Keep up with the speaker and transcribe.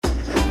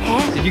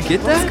Did you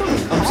get that?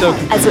 I'm so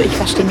confused. Also, ich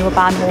verstehe nur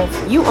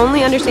Bahnhof. You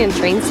only understand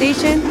train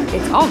station?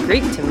 It's all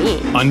Greek to me.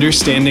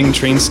 Understanding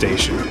Train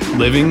Station.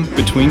 Living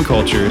Between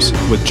Cultures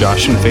with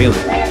Josh and Phelan.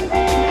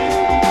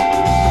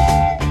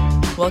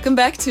 Welcome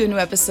back to a new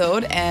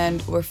episode,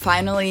 and we're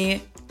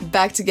finally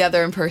back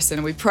together in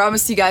person. We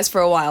promised you guys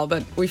for a while,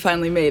 but we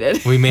finally made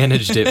it. We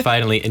managed it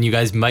finally, and you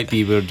guys might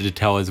be able to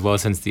tell as well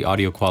since the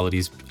audio quality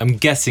is, I'm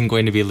guessing,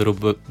 going to be a little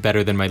bit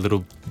better than my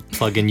little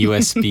plug-in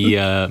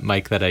USB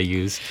mic that I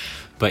use.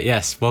 But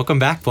yes, welcome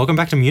back. Welcome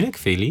back to Munich,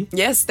 Feli.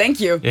 Yes, thank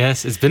you.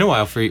 Yes, it's been a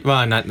while for you.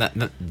 Well, not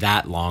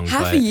that long.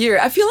 Half a year.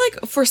 I feel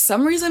like for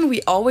some reason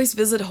we always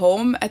visit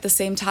home at the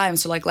same time.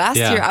 So like last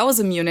year I was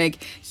in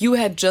Munich. You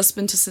had just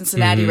been to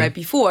Cincinnati right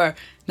before.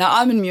 Now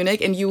I'm in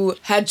Munich and you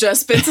had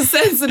just been to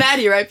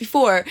Cincinnati right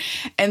before.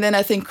 And then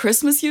I think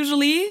Christmas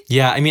usually.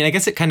 Yeah, I mean, I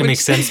guess it kind of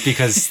makes sense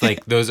because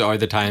like those are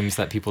the times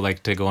that people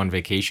like to go on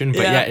vacation.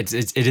 But yeah,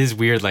 it is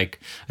weird, like,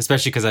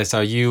 especially because I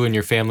saw you and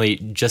your family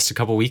just a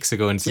couple weeks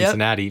ago in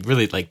Cincinnati,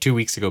 really like 2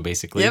 weeks ago,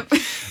 basically. Yep.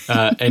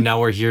 And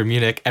now we're here in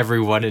Munich,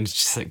 everyone, and it's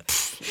just like,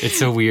 it's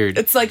so weird.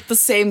 It's like the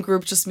same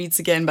group just meets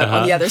again, but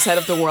on the other side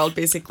of the world,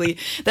 basically.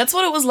 That's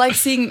what it was like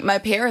seeing my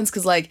parents,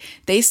 because like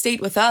they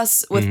stayed with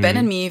us, with Ben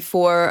and me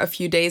for a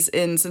few days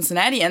in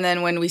Cincinnati, and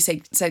then when we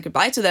said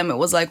goodbye to them, it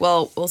was like,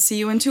 well, we'll see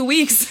you in 2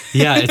 weeks.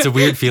 Yeah, it's a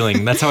weird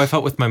feeling. That's how I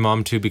felt with my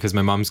mom too, because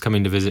my mom's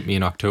coming to visit me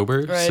in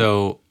October. Right.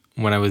 So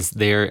when I was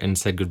there and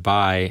said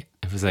goodbye,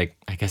 it was like,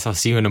 I guess I'll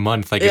see you in a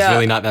month. Like, it's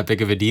really not that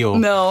big of a deal.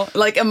 No,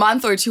 like a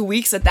month or 2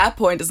 weeks at that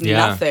point is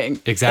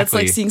nothing. Exactly. That's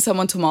like seeing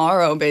someone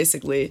tomorrow,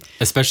 basically.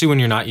 Especially when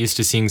you're not used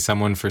to seeing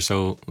someone for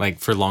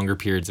for longer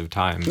periods of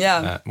time.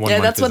 Yeah,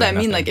 that's what I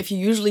mean. Like, if you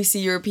usually see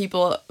your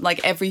people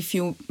like every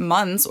few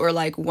months or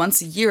like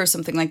once a year or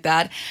something like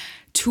that,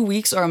 2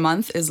 weeks or a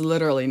month is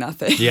literally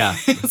nothing. Yeah,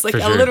 it's like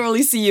I'll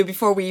literally see you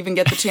before we even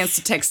get the chance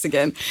to text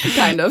again,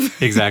 kind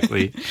of.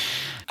 Exactly.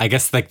 I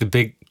guess like the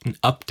big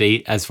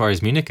update as far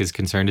as Munich is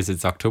concerned is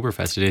it's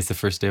Oktoberfest. Today is the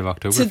first day of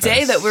Oktoberfest.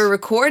 Today that we're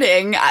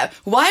recording.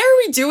 Why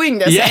are we doing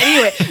this? Yeah.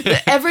 Anyway,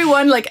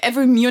 everyone, like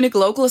every Munich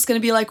local is going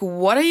to be like,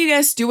 what are you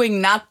guys doing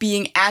not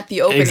being at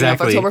the opening of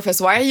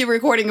Oktoberfest? Why are you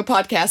recording a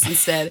podcast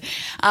instead?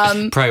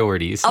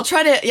 Priorities. I'll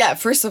try to,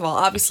 first of all,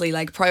 obviously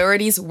like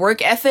priorities,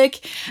 work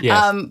ethic,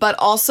 but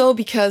also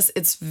because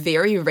it's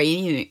very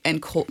rainy and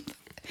cold.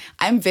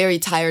 I'm very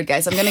tired,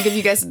 guys. I'm going to give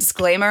you guys a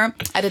disclaimer.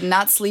 I did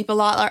not sleep a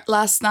lot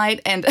last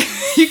night, and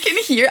you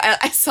can hear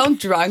I sound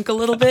drunk a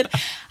little bit.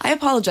 I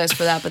apologize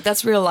for that, but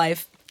that's real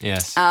life.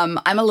 Yes. I'm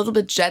a little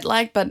bit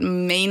jet-lagged, but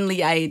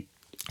mainly I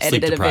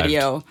edited a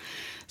video.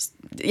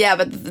 Yeah,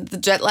 but the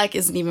jet lag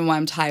isn't even why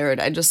I'm tired.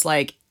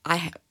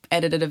 I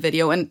edited a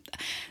video, and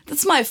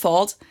that's my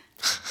fault.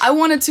 I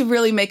wanted to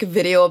really make a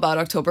video about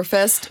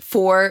Oktoberfest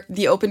for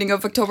the opening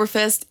of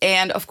Oktoberfest,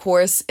 and of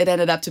course, it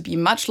ended up to be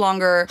much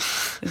longer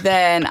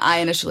than I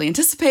initially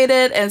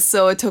anticipated, and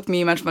so it took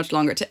me much, much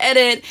longer to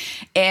edit.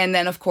 And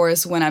then, of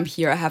course, when I'm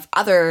here, I have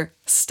other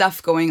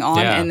stuff going on,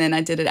 and then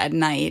I did it at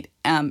night,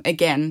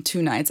 again,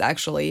 2 nights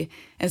actually,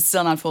 and it's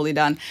still not fully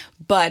done.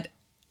 But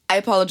I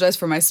apologize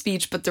for my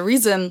speech, but the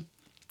reason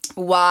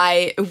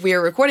why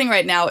we're recording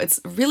right now, it's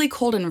really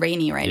cold and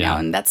rainy right now,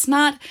 and that's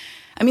not...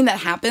 I mean, that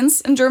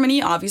happens in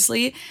Germany,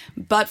 obviously,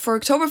 but for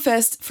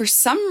Oktoberfest, for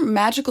some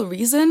magical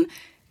reason,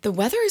 the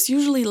weather is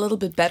usually a little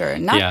bit better.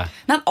 Not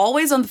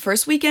always on the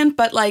first weekend,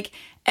 but like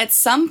at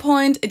some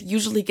point, it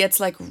usually gets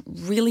like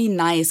really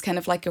nice, kind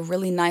of like a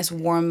really nice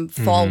warm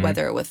fall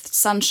weather with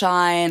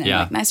sunshine and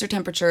like nicer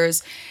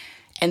temperatures.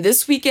 And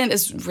this weekend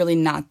is really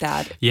not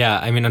that. Yeah,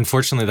 I mean,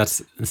 unfortunately, that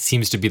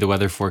seems to be the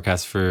weather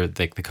forecast for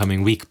like the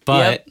coming week,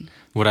 but...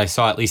 What I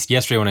saw, at least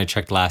yesterday when I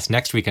checked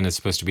next weekend is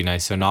supposed to be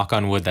nice. So knock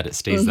on wood that it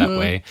stays that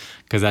way,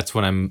 because that's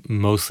when I'm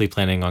mostly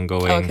planning on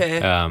going. Okay.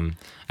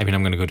 I mean,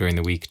 I'm going to go during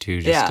the week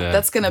too.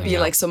 That's going to be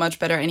like so much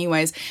better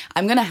anyways.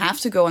 I'm going to have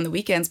to go on the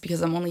weekends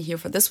because I'm only here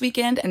for this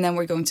weekend. And then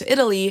we're going to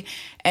Italy.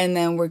 And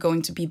then we're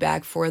going to be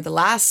back for the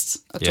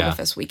last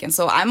Oktoberfest weekend.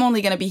 So I'm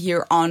only going to be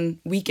here on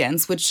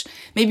weekends, which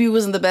maybe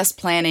wasn't the best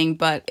planning,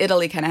 but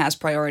Italy kind of has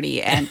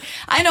priority. And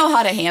I know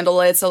how to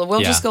handle it. So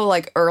we'll just go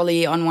like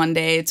early on one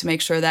day to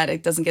make sure that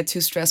it doesn't get too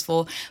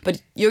stressful.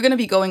 But you're going to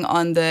be going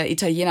on the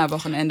Italiener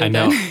Wochenende. I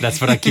know. That's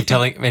what I keep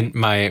telling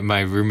my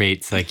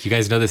roommates. Like, you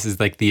guys know this is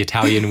like the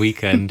Italian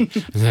weekend. And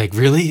they're like,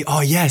 really? Oh,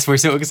 yes, we're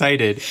so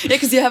excited. Yeah,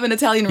 because you have an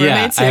Italian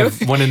roommate too. I have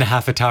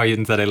 1.5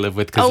 Italians that I live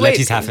with, because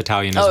Letty's half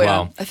Italian as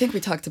well. Yeah. I think we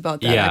talked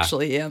about that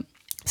actually,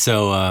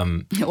 So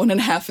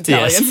 1.5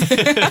 Italians.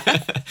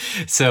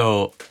 Yes.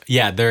 So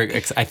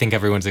I think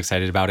everyone's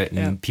excited about it,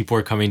 and people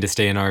are coming to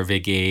stay in our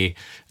WG.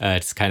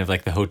 It's kind of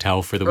like the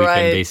hotel for the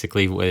weekend,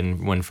 basically,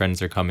 when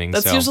friends are coming.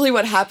 That's usually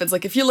what happens.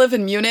 Like if you live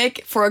in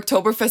Munich for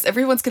Oktoberfest,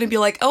 everyone's gonna be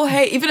like, "Oh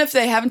hey," even if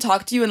they haven't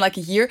talked to you in like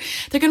a year,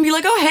 they're gonna be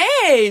like, "Oh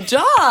hey,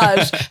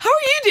 Josh, how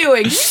are you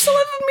doing? Do you still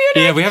live in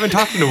Munich?" Yeah, we haven't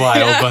talked in a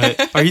while,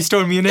 but are you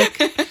still in Munich?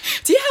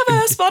 Do you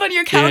have a spot on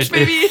your couch,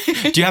 maybe?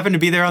 Do you happen to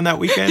be there on that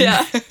weekend?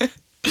 Yeah.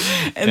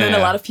 And then a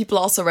lot of people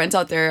also rent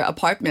out their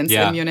apartments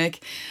in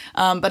Munich.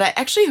 But I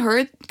actually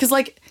heard, because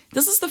like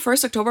this is the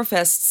first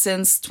Oktoberfest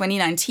since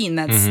 2019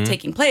 that's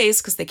taking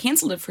place because they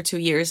canceled it for 2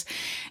 years.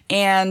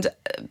 And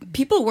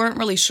people weren't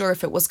really sure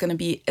if it was going to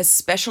be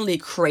especially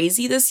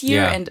crazy this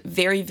year and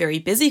very, very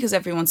busy because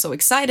everyone's so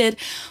excited,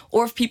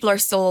 or if people are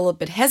still a little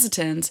bit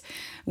hesitant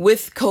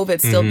with COVID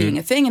still being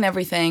a thing and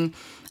everything.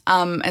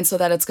 And so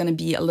that it's going to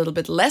be a little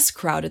bit less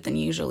crowded than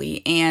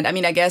usually. And I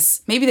mean, I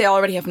guess maybe they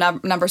already have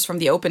numbers from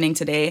the opening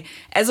today.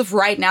 As of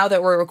right now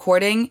that we're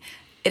recording,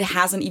 it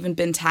hasn't even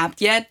been tapped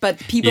yet, but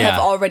people have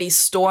already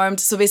stormed.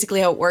 So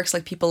basically how it works,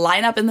 like people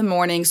line up in the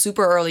morning,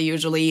 super early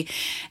usually.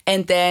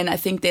 And then I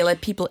think they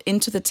let people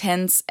into the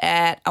tents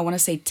at, I want to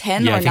say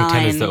 10 or 9. Yeah, I think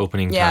 10 is the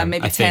opening time. Yeah,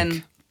 maybe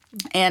 10.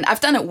 And I've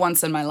done it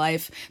once in my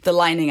life, the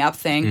lining up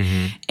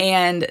thing.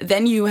 And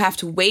then you have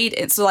to wait.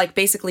 And so like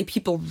basically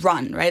people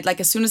run, right?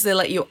 Like as soon as they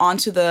let you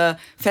onto the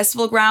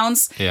festival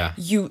grounds,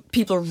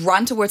 people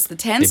run towards the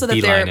tent so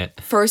that they're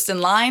first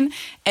in line.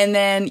 And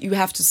then you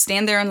have to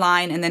stand there in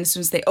line. And then as soon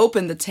as they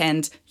open the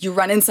tent, you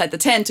run inside the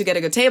tent to get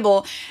a good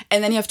table.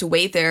 And then you have to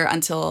wait there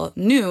until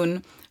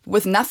noon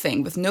with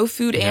nothing, with no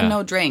food and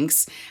no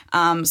drinks.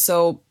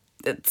 So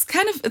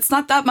it's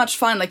not that much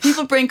fun. Like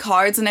people bring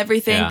cards and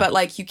everything, but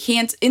like you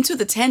can't into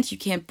the tent, you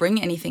can't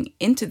bring anything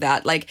into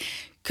that. Like,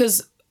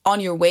 cause on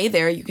your way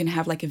there, you can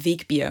have like a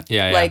Wegbier,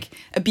 like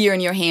a beer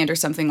in your hand or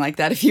something like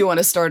that if you want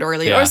to start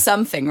early or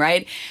something,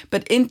 right?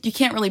 But you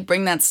can't really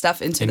bring that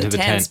stuff into the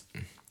tent.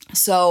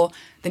 So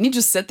then you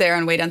just sit there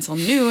and wait until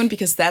noon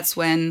because that's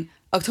when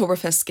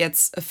Oktoberfest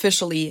gets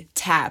officially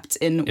tapped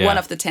in one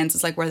of the tents.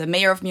 It's like where the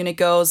mayor of Munich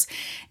goes,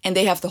 and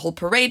they have the whole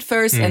parade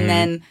first, and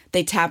then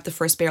they tap the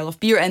first barrel of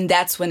beer, and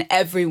that's when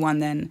everyone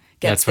then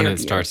gets their beer. That's when it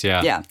starts,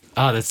 yeah.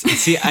 Oh,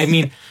 I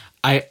mean,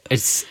 I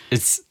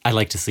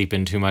like to sleep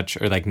in too much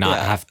or like not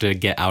have to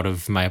get out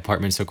of my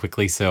apartment so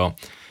quickly. So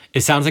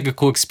it sounds like a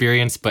cool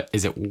experience, but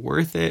is it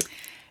worth it?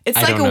 It's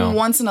like a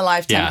once in a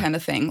lifetime kind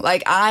of thing.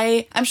 Like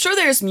I'm sure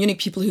there's Munich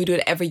people who do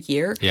it every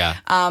year. Yeah.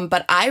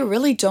 But I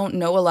really don't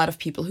know a lot of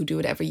people who do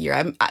it every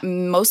year.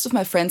 Most of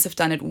my friends have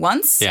done it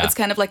once. Yeah. It's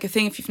kind of like a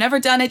thing. If you've never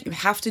done it, you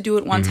have to do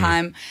it one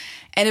time.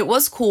 And it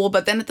was cool.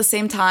 But then at the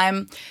same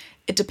time,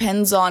 it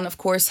depends on, of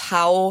course,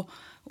 how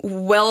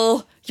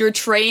well you're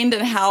trained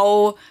and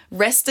how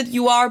rested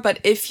you are. But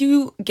if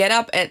you get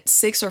up at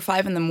 6 or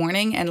 5 in the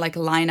morning and like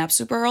line up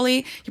super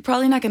early, you're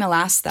probably not going to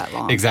last that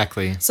long.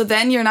 Exactly. So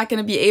then you're not going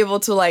to be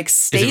able to like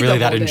stay. Is it really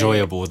that day.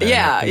 enjoyable then?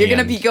 Yeah, you're going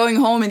to be going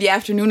home in the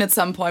afternoon at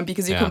some point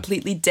because you're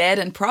completely dead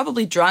and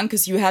probably drunk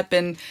because you had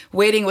been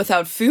waiting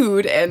without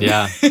food. And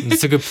yeah,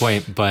 that's a good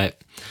point. But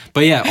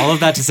yeah, all of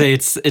that to say,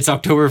 it's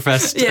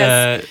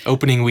Oktoberfest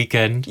opening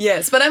weekend.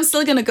 Yes, but I'm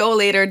still gonna go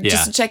later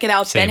just to check it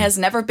out. Same. Ben has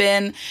never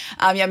been.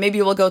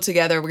 Maybe we'll go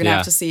together. We're gonna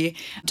have to see,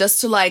 just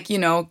to like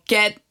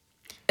get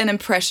an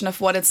impression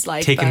of what it's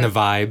like. Taking the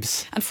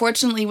vibes.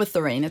 Unfortunately, with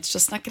the rain, it's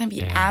just not gonna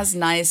be as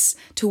nice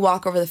to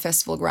walk over the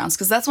festival grounds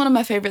because that's one of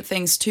my favorite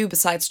things too.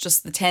 Besides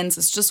just the tents,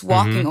 it's just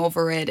walking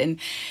over it and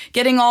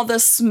getting all the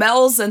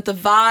smells and the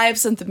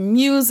vibes and the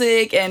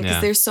music, and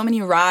because there's so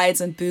many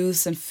rides and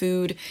booths and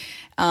food.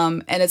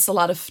 And it's a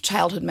lot of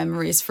childhood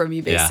memories for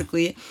me,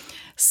 basically. Yeah.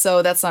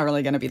 So that's not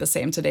really going to be the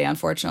same today,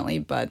 unfortunately.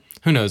 But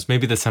who knows?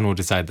 Maybe the sun will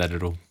decide that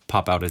it'll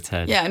pop out its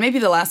head. Yeah, and maybe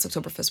the last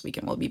Oktoberfest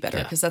weekend will be better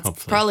because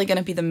that's probably going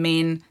to be the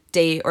main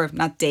day, or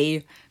not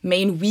day,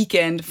 main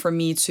weekend for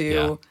me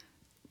to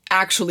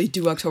actually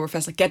do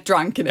Oktoberfest, like get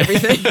drunk and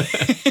everything.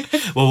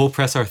 Well, we'll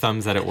press our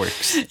thumbs that it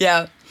works.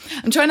 Yeah.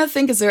 I'm trying to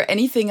think, is there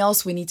anything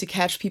else we need to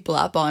catch people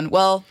up on?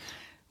 Well,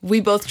 we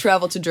both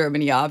traveled to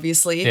Germany,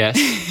 obviously. Yes.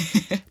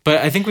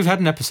 But I think we've had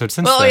an episode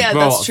since then. Yeah,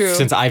 that's true.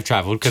 Since I've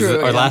traveled,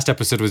 because our last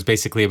episode was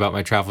basically about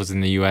my travels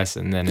in the US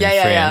and then in France.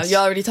 Yeah. You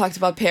already talked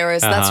about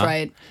Paris. That's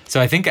right.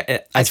 So I think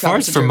as far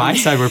as from my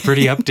side, we're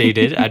pretty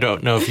updated. I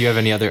don't know if you have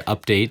any other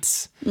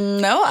updates.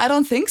 No, I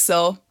don't think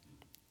so.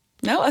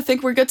 No, I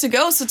think we're good to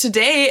go. So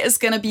today is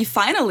going to be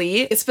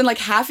finally, it's been like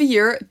half a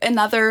year,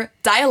 another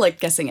dialect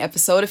guessing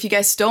episode. If you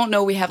guys don't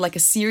know, we have like a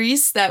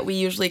series that we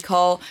usually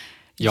call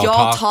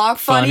Y'all Talk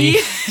Funny.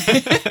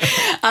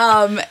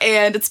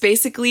 And it's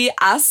basically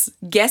us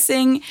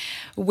guessing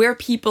where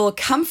people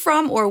come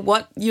from or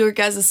what your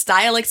guys'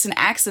 dialects and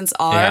accents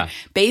are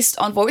based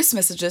on voice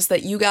messages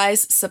that you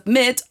guys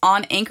submit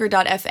on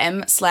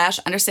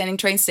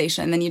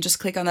anchor.fm/understandingtrainstation. And then you just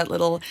click on that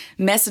little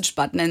message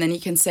button and then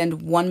you can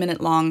send 1 minute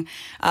long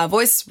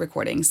voice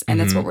recordings. And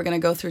that's what we're going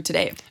to go through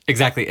today.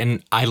 Exactly.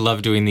 And I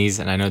love doing these,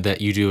 and I know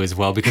that you do as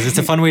well, because it's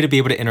a fun way to be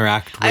able to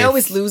interact with... I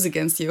always lose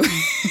against you.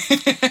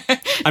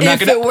 I'm not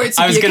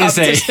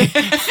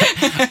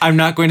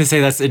going to say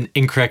that's an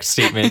incorrect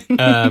statement.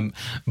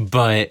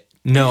 But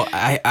no,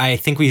 I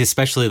think we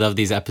especially love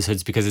these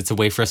episodes because it's a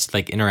way for us to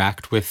like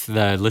interact with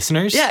the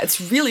listeners. Yeah, it's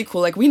really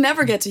cool. Like we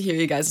never get to hear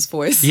you guys'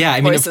 voice. Yeah,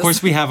 I mean, of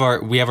course we have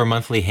our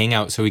monthly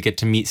hangout, so we get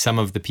to meet some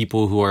of the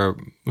people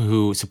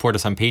who support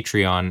us on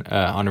Patreon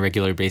on a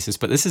regular basis.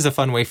 But this is a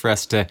fun way for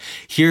us to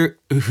hear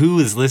who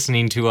is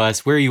listening to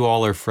us, where you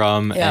all are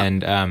from, Yeah.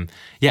 and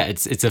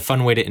it's a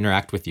fun way to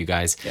interact with you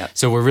guys. Yeah.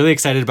 So we're really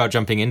excited about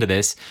jumping into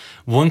this.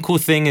 One cool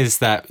thing is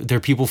that there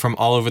are people from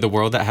all over the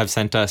world that have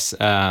sent us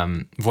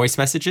voice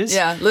messages.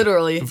 Yeah,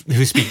 literally.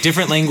 Who speak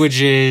different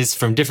languages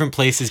from different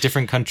places,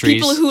 different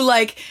countries. People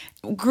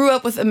who grew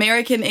up with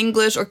American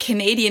English or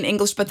Canadian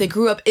English, but they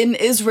grew up in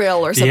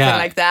Israel or something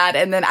like that.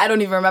 And then I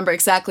don't even remember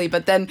exactly,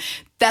 but then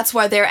that's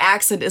why their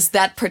accent is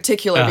that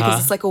particular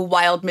because it's like a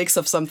wild mix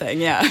of something.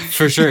 Yeah.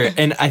 For sure.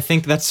 And I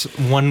think that's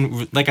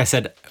one, like I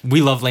said,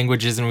 we love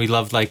languages and we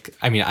love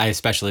I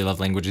especially love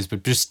languages,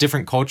 but just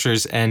different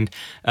cultures. And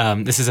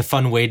this is a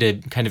fun way to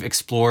kind of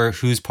explore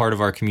who's part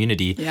of our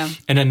community. Yeah.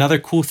 And another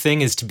cool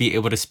thing is to be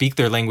able to speak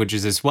their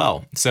languages as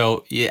well.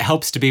 So it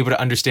helps to be able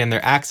to understand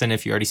their accent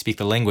if you already speak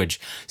the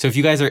language. So if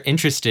you guys are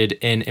interested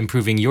in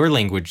improving your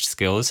language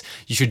skills,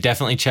 you should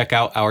definitely check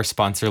out our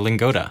sponsor,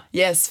 Lingoda.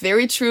 Yes,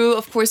 very true.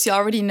 Of course, you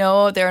already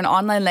know they're an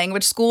online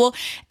language school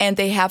and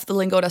they have the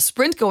Lingoda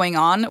Sprint going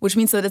on, which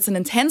means that it's an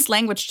intense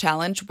language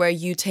challenge where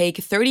you take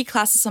 30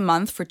 classes a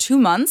month for 2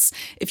 months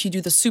if you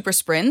do the super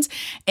sprint.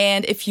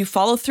 And if you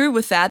follow through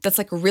with that, that's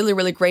like a really,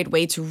 really great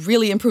way to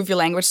really improve your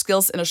language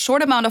skills in a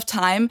short amount of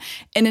time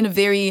and in a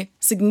very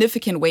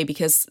significant way.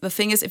 Because the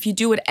thing is, if you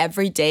do it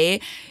every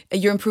day,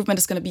 your improvement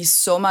is going to be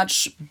so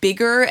much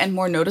bigger and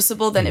more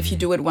noticeable than if you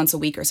do it once a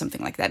week or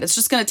something like that. It's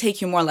just going to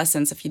take you more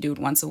lessons if you do it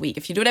once a week.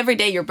 If you do it every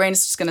day, your brain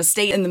is just going to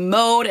stay in the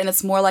mode and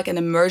it's more like an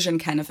immersion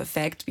kind of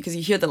effect because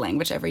you hear the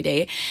language every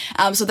day.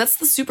 So that's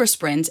the super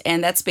sprint.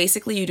 And that's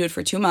basically you do it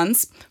for 2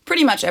 months,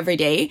 pretty much every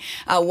day,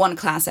 one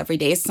class every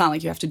day. It's not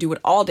like you have to do it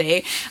all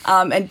day.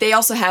 And they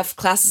also have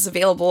classes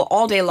available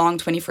all day long,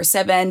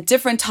 24/7,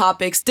 different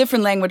topics,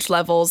 different language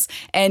levels,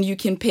 and you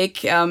can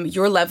pick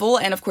your level.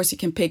 And of course, you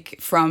can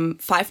pick from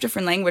 5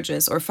 different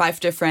languages or 5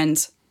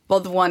 different. Well,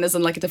 the one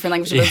isn't like a different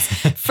language. But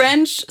it's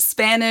French,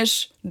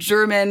 Spanish,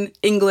 German,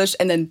 English,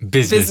 and then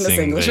business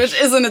English, which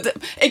isn't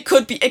it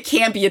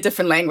can be a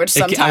different language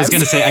sometimes. I was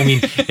going to say,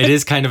 it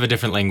is kind of a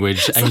different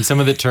language. Some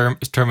of the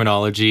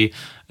terminology,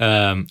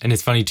 and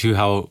it's funny too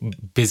how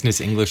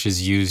business English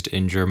is used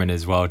in German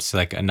as well. It's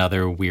like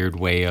another weird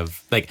way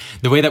of, like,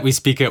 the way that we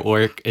speak at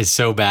work is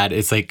so bad.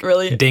 It's like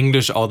really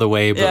Denglish all the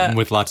way, but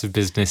with lots of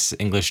business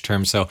English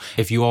terms. So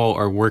if you all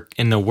are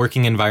in a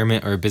working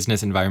environment or a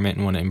business environment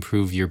and want to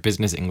improve your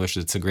business English,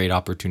 it's a great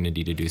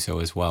opportunity to do so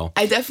as well.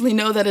 I definitely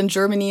know that in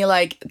Germany,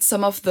 like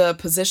some of the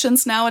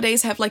positions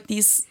nowadays have like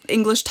these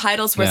English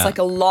titles where it's like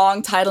a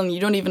long title and you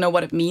don't even know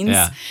what it means.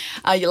 Yeah.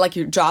 Like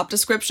your job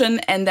description,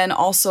 and then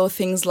also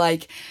things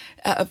like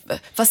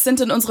was sind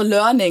denn unsere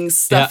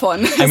learnings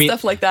davon?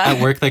 Stuff like that.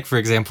 At work, like for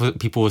example,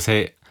 people will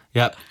say,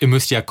 "Ja, ihr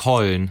müsst ja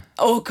callen."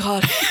 Oh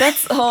God,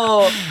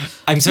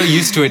 I'm so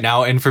used to it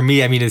now, and for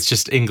me, it's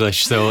just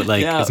English, so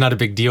it's not a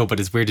big deal. But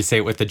it's weird to say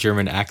it with a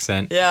German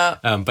accent. Yeah.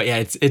 But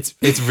yeah,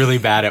 it's really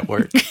bad at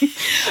work.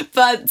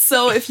 But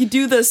so if you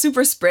do the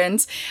super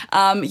sprint,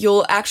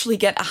 you'll actually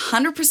get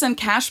 100%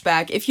 cash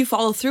back if you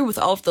follow through with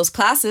all of those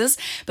classes.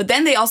 But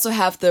then they also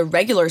have the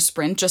regular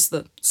sprint, just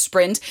the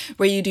sprint,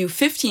 where you do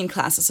 15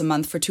 classes a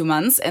month for 2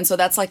 months, and so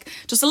that's like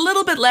just a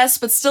little bit less,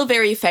 but still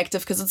very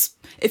effective because it's,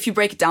 if you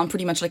break it down,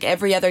 pretty much like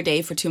every other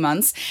day for 2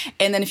 months.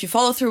 And then if you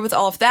follow through with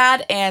all of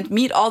that and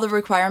meet all the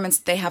requirements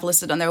that they have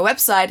listed on their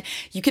website,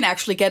 you can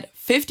actually get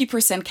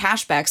 50%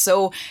 cash back.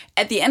 So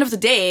at the end of the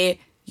day,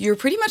 you're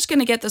pretty much going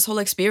to get this whole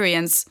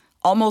experience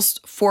almost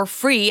for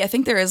free. I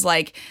think there is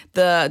like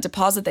the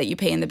deposit that you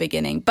pay in the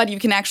beginning, but you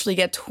can actually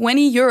get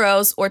 20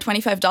 euros or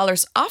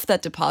 $25 off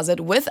that deposit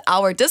with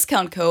our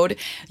discount code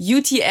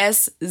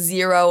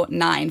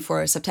UTS09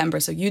 for September.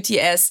 So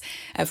UTS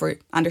for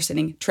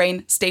understanding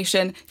train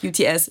station,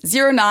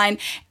 UTS09.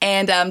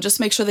 And just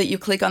make sure that you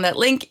click on that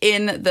link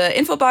in the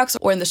info box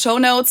or in the show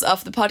notes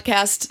of the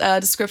podcast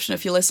description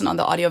if you listen on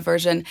the audio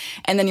version,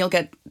 and then you'll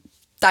get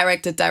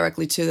directed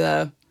directly to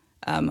the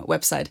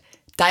website.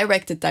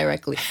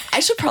 Directly. I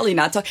should probably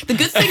not talk. The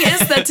good thing is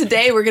that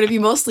today we're going to be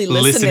mostly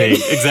listening.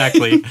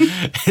 Exactly.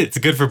 It's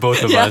good for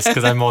both of us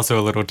because I'm also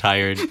a little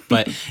tired.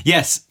 But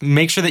yes,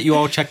 make sure that you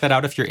all check that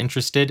out if you're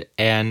interested.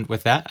 And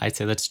with that, I'd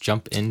say let's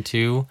jump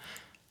into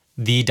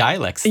the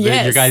dialects,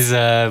 your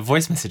guys'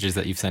 voice messages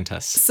that you've sent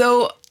us.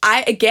 So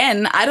I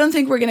don't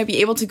think we're going to be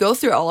able to go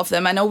through all of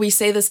them. I know we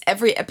say this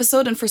every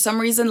episode, and for some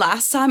reason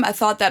last time I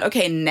thought that,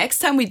 okay, next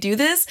time we do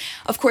this,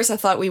 of course I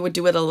thought we would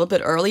do it a little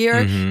bit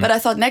earlier, but I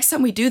thought next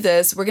time we do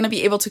this, we're going to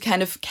be able to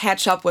kind of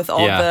catch up with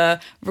all the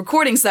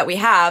recordings that we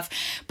have.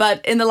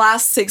 But in the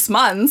last 6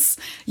 months,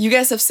 you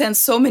guys have sent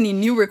so many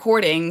new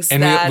recordings.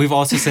 And we've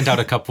also sent out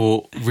a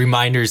couple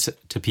reminders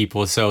to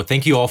people, so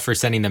thank you all for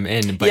sending them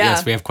in. But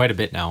yes, we have quite a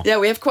bit now. Yeah,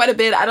 we have quite a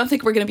bit. I don't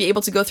think we're going to be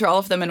able to go through all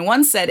of them in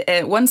one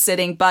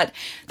sitting, but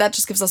that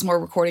just gives us more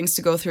recordings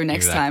to go through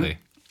next time.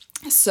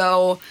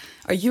 So,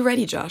 are you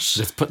ready, Josh?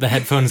 Let's put the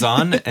headphones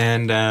on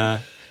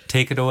and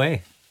take it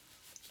away.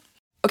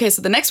 Okay,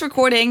 so the next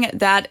recording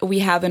that we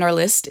have in our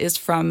list is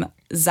from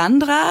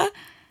Sandra.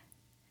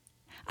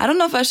 I don't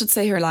know if I should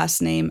say her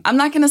last name. I'm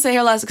not going to say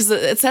her last because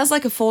it says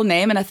like a full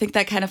name, and I think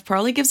that kind of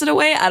probably gives it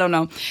away. I don't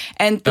know.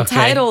 And the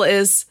title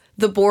is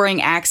the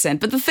boring accent.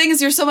 But the thing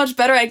is, you're so much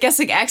better at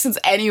guessing accents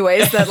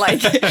anyways that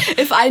like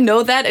if I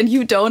know that and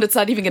you don't, it's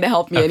not even going to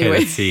help me anyway.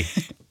 Let's see.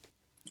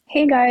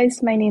 Hey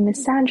guys, my name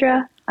is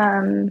Sandra.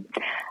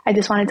 I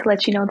just wanted to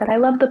let you know that I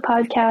love the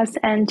podcast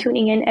and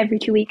tuning in every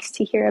 2 weeks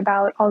to hear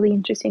about all the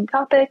interesting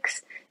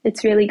topics.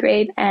 It's really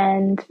great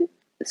and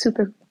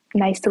super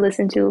nice to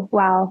listen to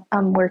while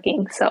I'm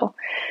working. So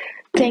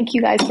thank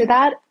you guys for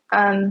that.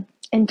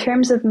 In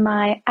terms of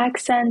my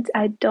accent,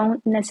 I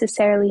don't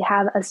necessarily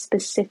have a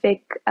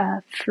specific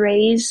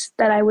phrase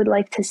that I would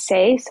like to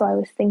say. So I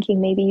was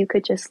thinking maybe you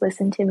could just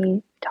listen to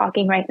me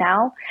talking right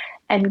now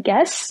and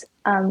guess,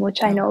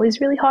 which I know is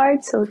really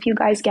hard. So if you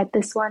guys get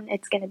this one,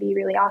 it's going to be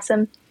really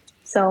awesome.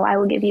 So I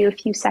will give you a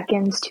few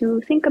seconds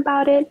to think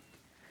about it.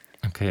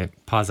 Okay,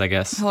 pause, I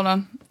guess. Hold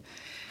on.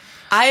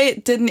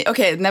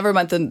 Okay, never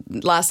mind. The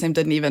last name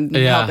didn't even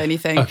help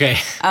anything. Okay.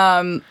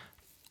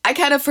 I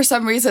kind of, for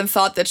some reason,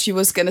 thought that she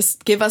was going to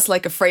give us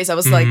like a phrase. I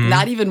was like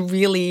not even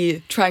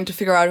really trying to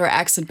figure out her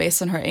accent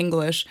based on her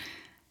English.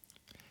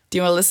 Do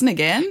you want to listen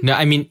again? No,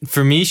 I mean,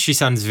 for me, she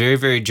sounds very,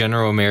 very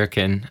general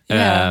American.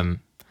 Yeah.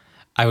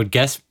 I would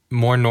guess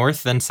more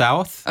north than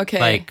south. Okay.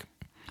 Like,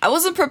 I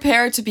wasn't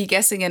prepared to be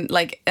guessing in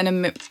like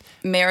an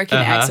American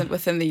accent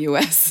within the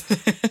US.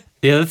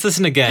 Yeah, let's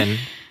listen again.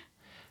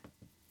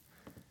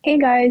 Hey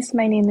guys,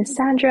 my name is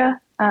Sandra.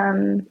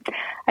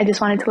 I just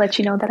wanted to let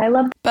you know that I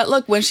love. But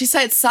look, when she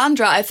said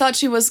Sandra, I thought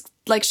she was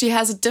like, she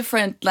has a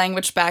different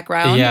language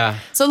background. Yeah.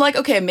 So like,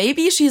 okay,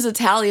 maybe she's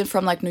Italian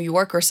from like New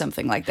York or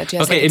something like that. She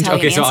has like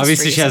Italian so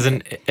obviously ancestry she has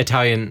an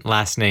Italian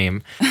last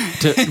name.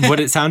 What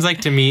it sounds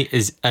like to me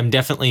is I'm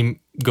definitely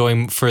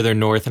going further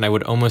north, and I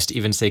would almost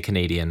even say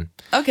Canadian.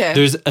 Okay.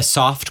 There's a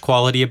soft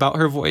quality about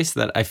her voice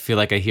that I feel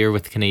like I hear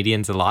with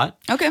Canadians a lot.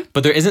 Okay.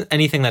 But there isn't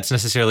anything that's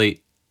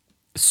necessarily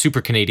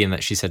super Canadian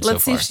that she said so far.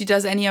 Let's see if she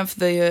does any of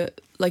the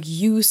like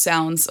U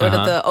sounds or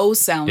the O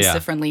sounds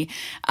differently.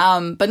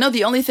 But no,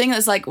 the only thing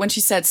is like when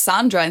she said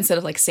Sandra instead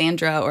of like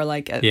Sandra or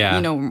like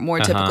a more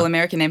typical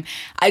American name,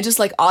 I just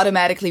like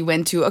automatically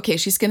went to, okay,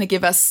 she's going to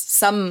give us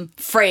some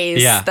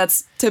phrase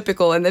that's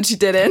typical, and then she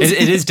didn't.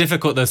 It is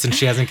difficult though, since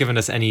she hasn't given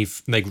us any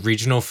like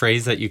regional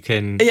phrase that you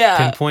can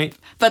pinpoint.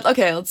 But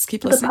okay, let's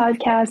keep listening. The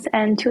podcast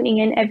and tuning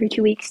in every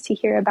 2 weeks to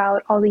hear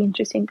about all the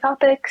interesting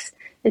topics.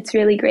 It's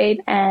really great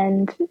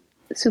and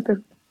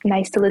super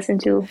nice to listen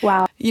to.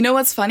 Wow. You know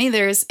what's funny?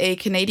 There's a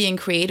Canadian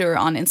creator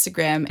on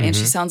Instagram and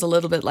she sounds a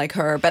little bit like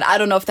her, but I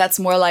don't know if that's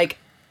more like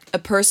a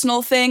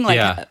personal thing,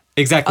 like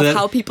exactly of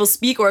how people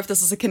speak, or if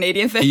this is a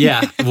Canadian thing.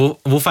 Yeah,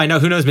 we'll find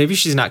out. Who knows? Maybe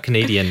she's not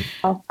Canadian.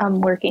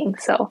 I'm working,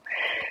 so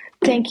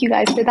thank you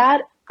guys for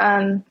that.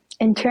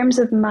 In terms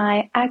of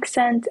my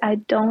accent, I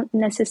don't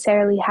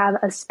necessarily have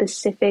a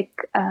specific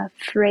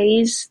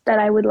phrase that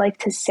I would like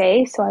to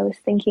say. So I was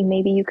thinking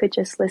maybe you could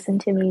just listen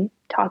to me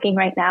talking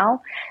right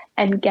now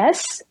and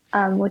guess,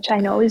 which I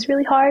know is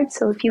really hard.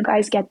 So if you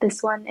guys get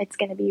this one, it's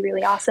going to be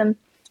really awesome.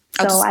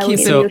 So I will give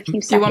you a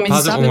few seconds. You want me to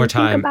pause it one more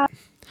time? About.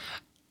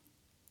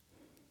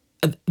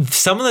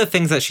 Some of the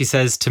things that she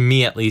says, to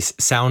me at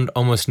least, sound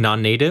almost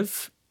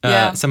non-native.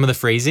 Some of the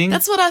phrasing.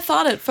 That's what I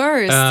thought at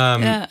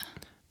first.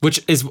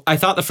 Which is, I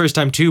thought the first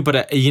time too,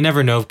 but you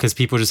never know because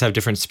people just have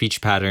different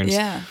speech patterns.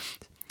 Yeah.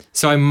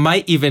 So I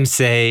might even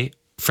say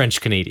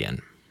French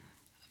Canadian.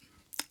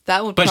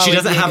 That would. But she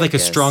doesn't have like a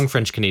guess. strong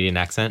French Canadian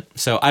accent,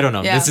 so I don't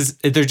know. Yeah.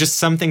 There's just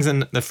some things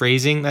in the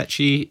phrasing that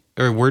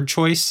or word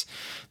choice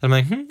that I'm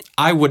like,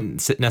 I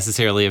wouldn't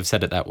necessarily have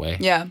said it that way.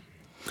 Yeah.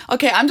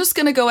 Okay, I'm just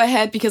gonna go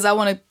ahead because I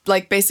want to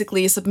like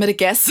basically submit a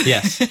guess.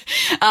 Yes.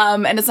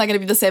 And it's not gonna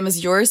be the same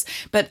as yours,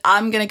 but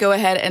I'm gonna go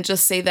ahead and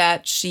just say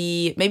that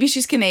maybe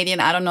she's Canadian.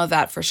 I don't know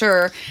that for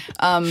sure.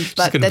 But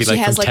that she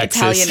has like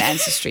Italian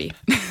ancestry.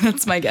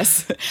 That's my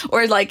guess.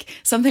 Or like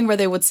something where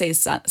they would say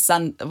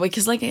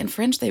because like in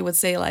French they would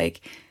say like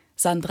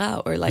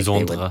Sandra or like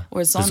Zondra.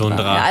 or Zondra.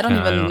 Yeah, I don't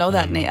even know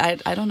that name.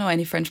 I don't know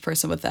any French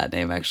person with that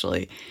name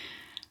actually.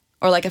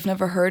 Or like I've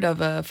never heard of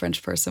a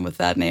French person with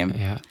that name.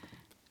 Yeah.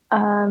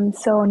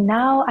 So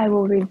now I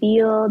will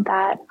reveal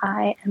that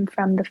I am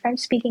from the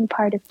French-speaking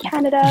part of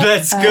Canada.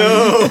 Let's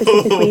go!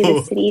 Specifically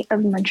the city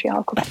of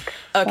Montreal, Quebec.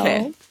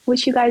 Okay. So,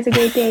 wish you guys a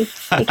great day.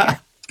 Take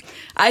care.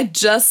 I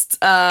just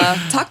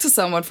talked to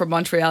someone from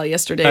Montreal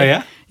yesterday. Oh,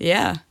 yeah?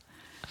 Yeah.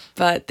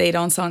 But they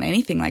don't sound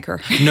anything like her.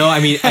 No, I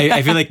mean,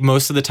 I feel like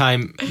most of the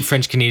time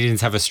French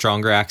Canadians have a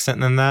stronger accent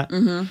than that.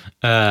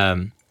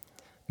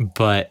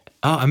 But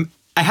I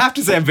have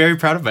to say I'm very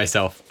proud of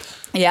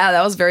myself. Yeah,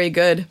 that was very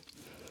good.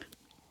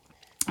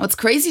 What's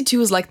crazy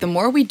too is like the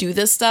more we do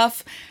this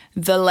stuff,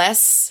 the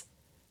less,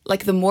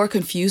 like the more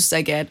confused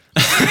I get.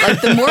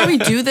 Like the more we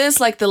do this,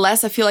 like the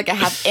less I feel like I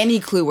have any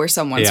clue where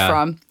someone's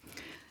from.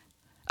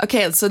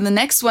 Okay, so the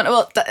next one.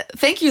 Well,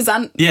 thank you,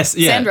 Sandra. Yeah.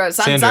 Sandra.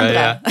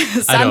 Sandra,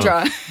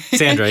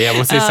 yeah.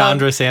 We'll say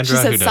Sandra. She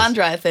said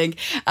Sandra, I think,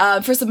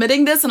 for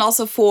submitting this and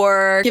also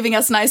for giving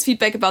us nice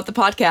feedback about the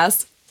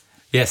podcast.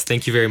 Yes,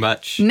 thank you very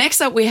much.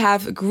 Next up, we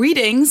have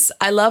greetings.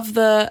 I love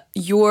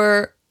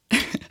your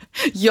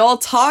Y'all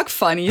Talk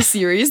Funny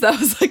series. That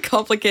was like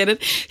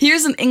complicated.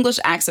 Here's an English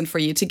accent for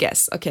you to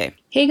guess. Okay.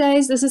 Hey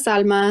guys, this is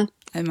Salma.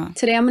 Alma.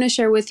 Today I'm going to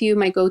share with you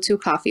my go-to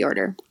coffee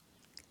order.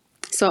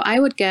 So I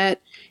would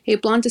get a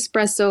blonde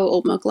espresso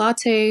oat milk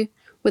latte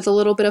with a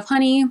little bit of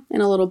honey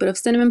and a little bit of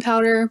cinnamon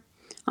powder.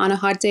 On a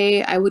hot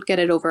day, I would get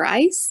it over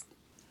ice.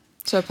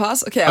 Should I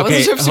pause? Okay, I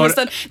wasn't sure if she was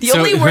done. The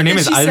only word her name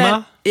that is she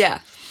Alma? said, yeah.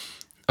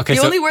 Okay,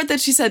 The only word that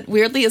she said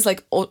weirdly is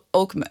like oat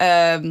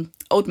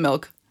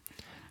milk.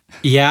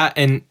 Yeah,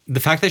 and the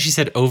fact that she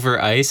said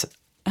over ice,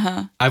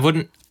 I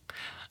wouldn't...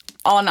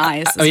 On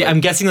ice. I'm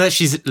guessing that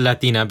she's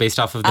Latina based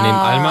off of the name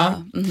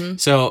Alma. Mm-hmm.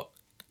 So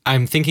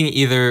I'm thinking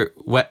either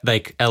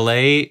like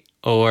LA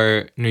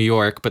or New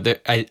York,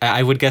 but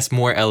I would guess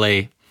more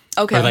LA.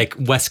 Okay. Or like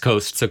West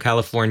Coast, so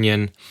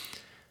Californian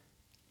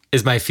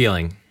is my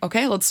feeling.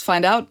 Okay, let's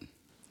find out.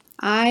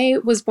 I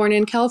was born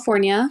in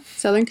California,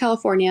 Southern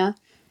California,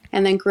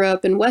 and then grew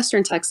up in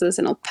Western Texas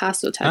in El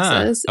Paso,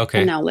 Texas,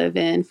 and now live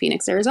in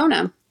Phoenix,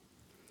 Arizona.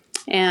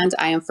 And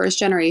I am first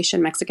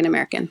generation Mexican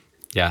American.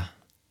 Yeah.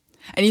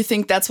 And you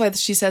think that's why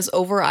she says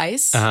over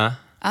ice? Uh-huh.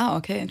 Oh,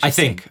 okay. I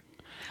think.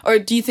 Or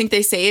do you think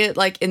they say it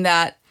like in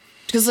that?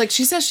 Because like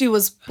she says she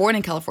was born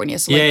in California,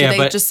 so like do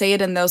they just say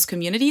it in those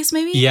communities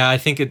maybe? Yeah, I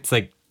think it's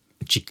like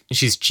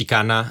she's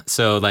Chicana,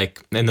 so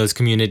like in those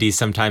communities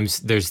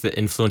sometimes there's the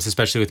influence,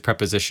 especially with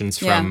prepositions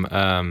from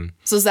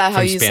So is that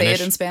how you Spanish. say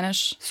it in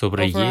Spanish?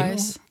 Sobre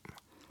hielo?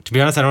 To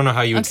be honest, I don't know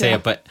how you would say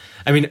it, but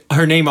I mean,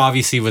 her name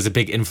obviously was a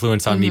big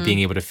influence on me being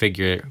able to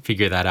figure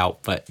that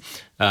out. But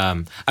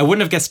I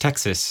wouldn't have guessed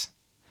Texas.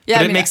 Yeah,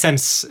 but it makes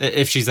sense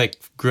if she's like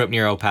grew up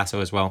near El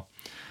Paso as well.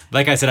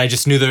 Like I said, I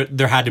just knew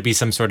there had to be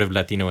some sort of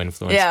Latino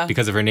influence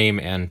because of her name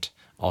and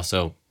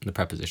also the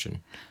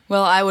preposition.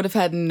 Well, I would have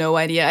had no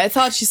idea. I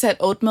thought she said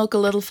oat milk a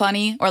little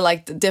funny or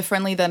like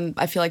differently than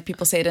I feel like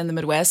people say it in the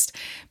Midwest.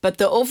 But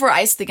the over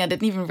ice thing, I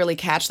didn't even really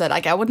catch that.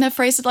 Like I wouldn't have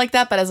phrased it like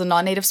that, but as a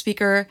non-native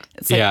speaker,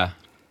 it's like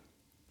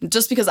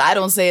just because I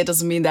don't say it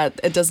doesn't mean that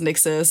it doesn't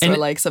exist, or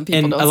like some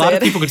people don't say it. And a lot of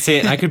people could say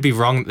it, and I could be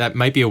wrong. That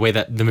might be a way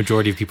that the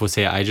majority of people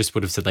say it. I just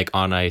would have said like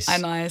on ice.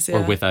 On ice,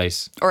 or with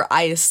ice. Or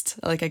iced.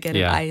 Like I get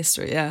it iced,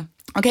 or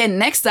Okay,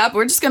 next up,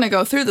 we're just going to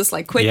go through this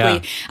like quickly.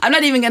 Yeah. I'm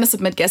not even going to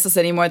submit guesses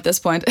anymore at this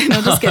point.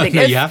 No, just kidding.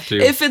 No, you have to.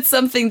 If it's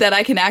something that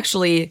I can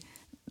actually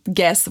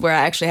guess where I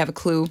actually have a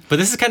clue. But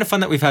this is kind of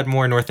fun that we've had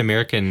more North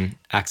American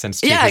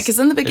accents too. Yeah, because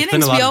in the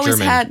beginnings we always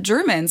had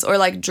Germans or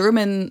like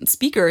German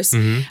speakers.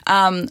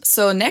 Mm-hmm.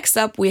 So next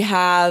up we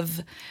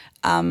have,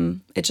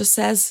 it just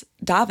says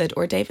David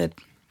or David.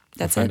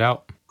 That's we'll find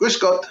out. Grüß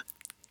Gott.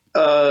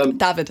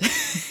 David.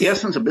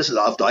 Erstens ein bisschen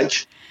auf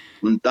Deutsch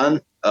und dann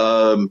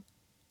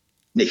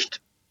nicht.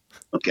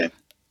 Okay.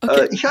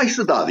 Ich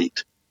heiße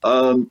David.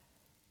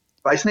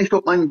 Weiß nicht,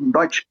 ob mein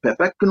Deutsch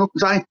perfekt genug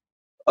sei.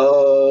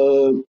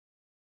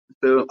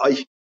 Für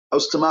euch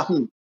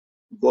auszumachen,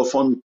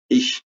 wovon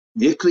ich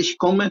wirklich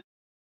komme.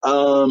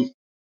 Aber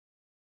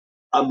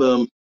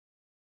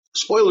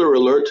Spoiler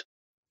alert,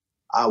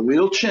 I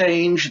will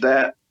change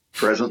that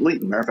presently.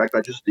 Matter of fact,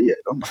 I just did.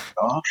 Oh my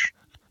gosh.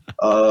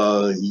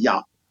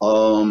 Yeah.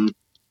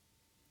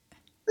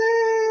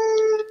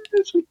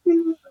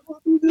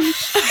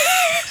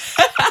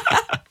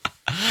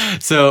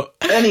 So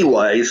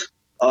anyways,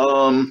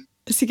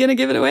 is he gonna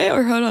give it away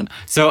or hold on?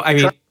 So I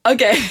mean,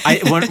 okay.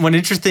 One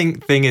interesting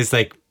thing is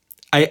like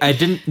I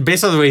didn't,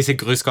 based on the way he said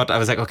Grüß Gott, I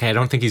was like, okay, I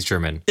don't think he's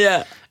German.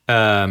 Yeah.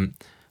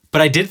 But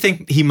I did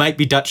think he might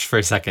be Dutch for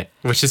a second,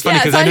 which is funny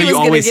because I know you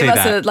always say that. He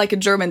was going to give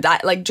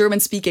us a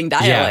German speaking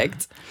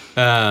dialect.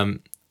 Yeah.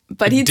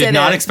 But he did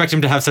not expect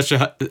him to have such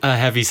a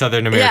heavy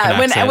Southern American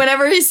accent.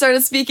 Whenever he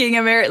started speaking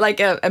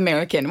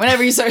American,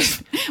 whenever he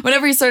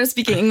started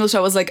speaking English, I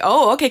was like,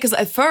 oh, okay. Because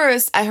at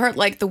first I heard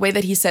like the way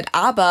that he said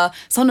 "aber"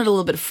 sounded a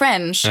little bit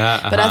French,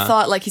 but I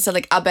thought like he said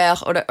like "aber"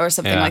 or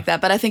something like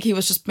that. But I think he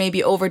was just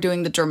maybe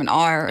overdoing the German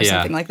R or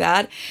something like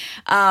that.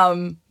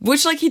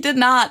 Which like he did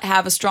not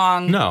have a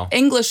strong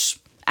English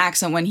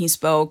accent when he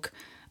spoke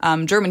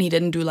German. He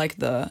didn't do like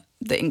the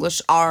English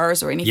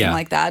R's or anything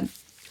like that.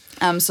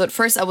 So at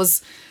first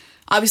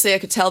obviously I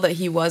could tell that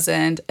he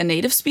wasn't a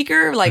native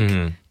speaker, like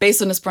based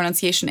on his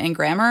pronunciation and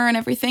grammar and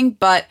everything,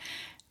 but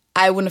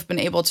I wouldn't have been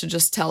able to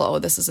just tell, oh,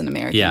 this is an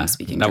American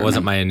speaking German. That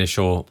wasn't my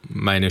initial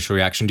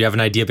reaction. Do you have an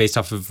idea based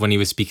off of when he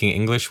was speaking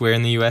English, where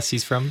in the US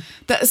he's from?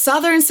 The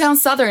Southern sounds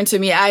Southern to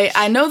me.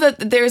 I know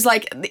that there's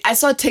like, I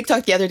saw a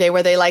TikTok the other day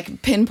where they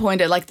like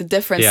pinpointed like the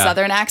different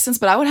Southern accents,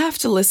 but I would have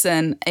to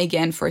listen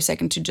again for a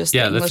second to just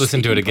the English let's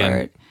listen to it again.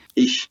 Part.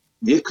 Ich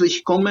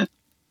wirklich komme,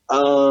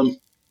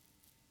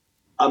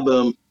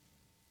 aber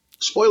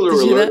spoiler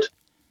alert,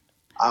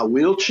 I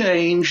will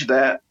change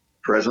that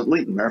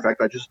presently. Matter of fact,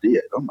 I just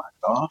did. Oh my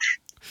gosh.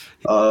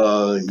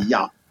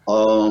 Yeah.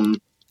 And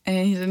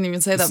he didn't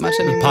even say that much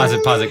anymore. Pause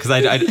it, because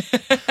I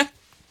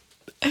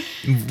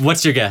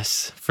what's your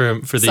guess for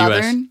the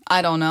Southern? US?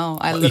 I don't know.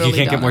 I literally You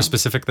can't don't get more know.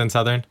 Specific than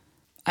Southern?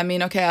 I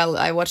mean, okay,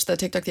 I watched the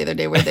TikTok the other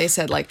day where they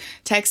said like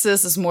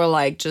Texas is more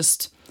like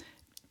just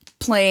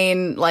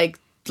plain like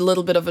a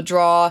little bit of a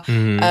draw.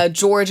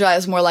 Georgia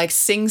is more like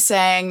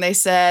sing-sang, they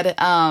said.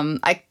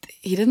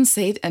 He didn't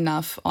say it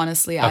enough,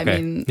 honestly. Okay. I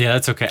mean... Yeah,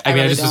 that's okay. I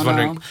mean, I just was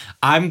wondering.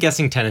 I'm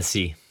guessing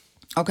Tennessee.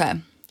 Okay.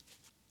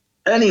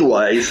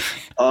 Anyways,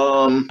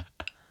 try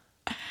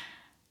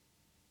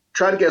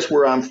to guess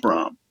where I'm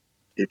from.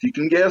 If you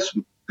can guess,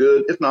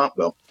 good. If not,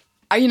 well,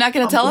 are you not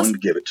going to tell us? I'm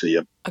going to give it to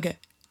you. Okay.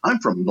 I'm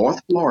from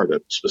North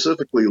Florida,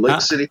 specifically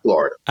Lake City,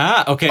 Florida.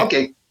 Okay.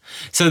 Okay.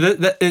 So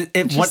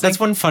that's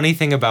one funny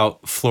thing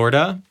about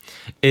Florida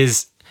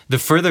is the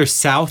further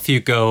south you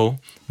go,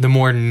 the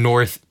more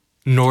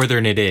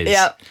northern it is.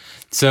 Yeah.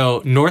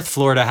 So North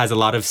Florida has a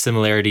lot of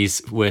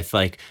similarities with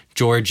like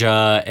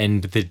Georgia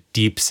and the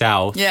deep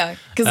south. Yeah,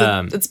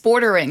 because it's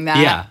bordering that.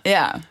 Yeah.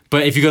 Yeah.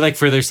 But if you go like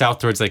further south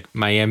towards like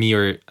Miami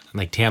or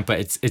like Tampa,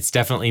 it's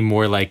definitely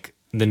more like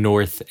the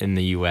north in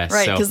the U.S.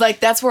 Right, because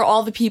like that's where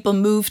all the people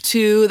move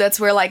to. That's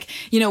where like,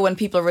 you know, when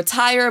people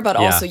retire, but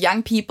also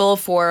young people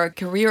for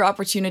career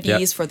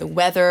opportunities, for the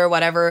weather,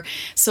 whatever.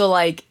 So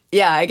like,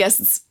 yeah, I guess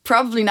it's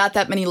probably not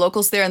that many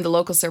locals there, and the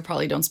locals there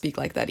probably don't speak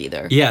like that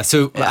either. Yeah,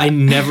 so I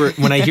never,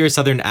 when I hear a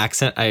Southern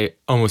accent, I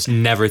almost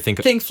never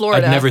think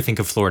Florida. I'd never think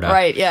of Florida.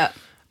 Right, yeah.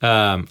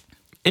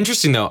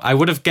 Interesting though. I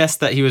would have guessed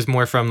that he was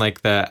more from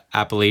like the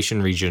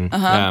Appalachian region,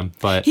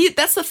 but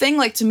that's the thing.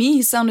 Like to me,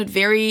 he sounded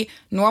very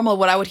normal.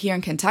 What I would hear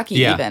in Kentucky,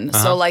 even.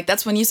 So like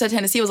that's when you said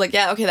Tennessee, I was like,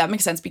 yeah, okay, that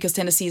makes sense because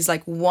Tennessee is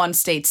like one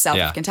state south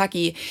of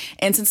Kentucky,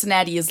 and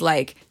Cincinnati is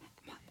like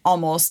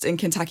almost in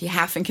Kentucky,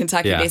 half in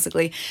Kentucky,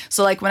 basically.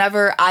 So like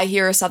whenever I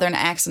hear a Southern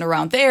accent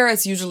around there,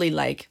 it's usually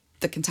like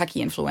the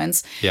Kentucky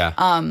influence. Yeah.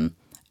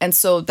 And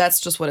so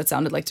that's just what it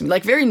sounded like to me.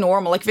 Like very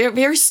normal, like very,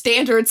 very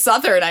standard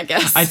Southern, I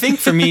guess. I think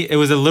for me, it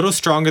was a little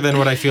stronger than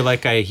what I feel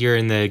like I hear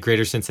in the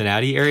greater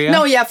Cincinnati area.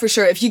 No, yeah, for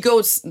sure. If you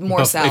go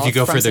more south, if you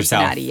go from further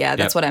Cincinnati, south. Yeah,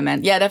 that's what I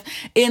meant. Yeah,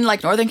 in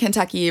like northern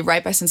Kentucky,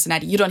 right by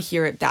Cincinnati, you don't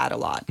hear that a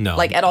lot. No.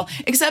 Like at all.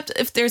 Except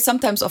if there's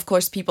sometimes, of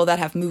course, people that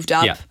have moved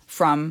up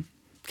from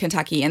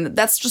Kentucky. And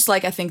that's just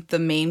like, I think, the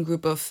main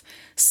group of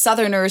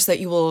Southerners that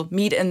you will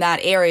meet in that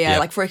area. Yep.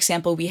 Like, for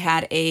example, we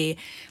had a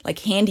like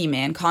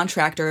handyman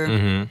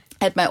contractor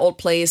at my old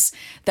place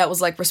that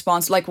was like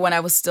responsible, like when I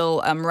was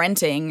still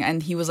renting,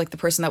 and he was like the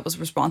person that was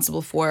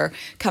responsible for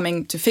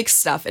coming to fix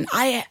stuff. And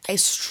I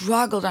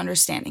struggled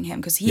understanding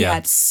him because he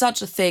had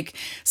such a thick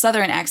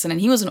Southern accent,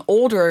 and he was an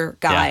older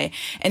guy.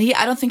 And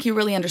I don't think he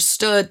really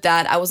understood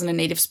that I wasn't a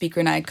native speaker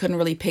and I couldn't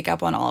really pick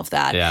up on all of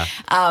that. Yeah.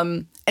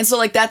 And so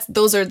like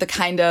those are the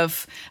kind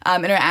of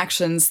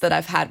interactions that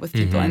I've had with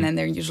people, and then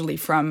they're usually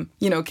from,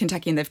 you know,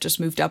 Kentucky, and they've just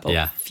moved up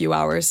a few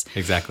hours.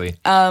 Exactly.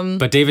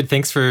 But David,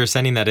 thanks for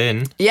sending that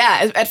in.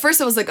 Yeah, at first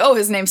I was like, oh,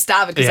 his name's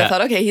David, because I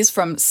thought, okay, he's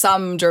from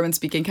some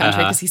German-speaking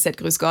country because he said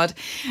Grüß Gott.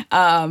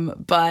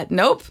 But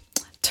nope.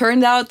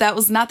 Turned out that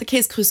was not the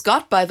case. Grüß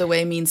Gott, by the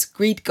way, means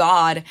greet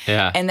God.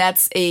 Yeah. And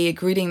that's a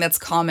greeting that's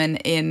common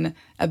in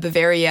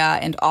Bavaria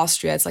and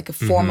Austria. It's like a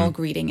formal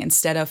greeting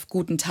instead of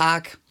Guten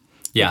Tag.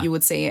 Yeah. You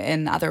would say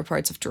in other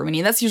parts of Germany.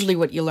 And that's usually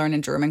what you learn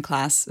in German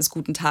class is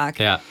Guten Tag.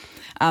 Yeah.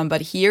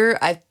 But here,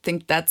 I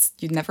think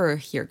you never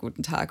hear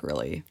Guten Tag,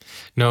 really.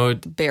 No.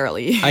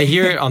 Barely. I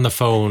hear it on the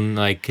phone.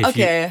 Like,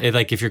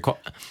 if you're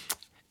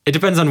it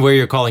depends on where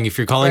you're calling. If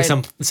you're calling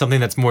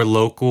something that's more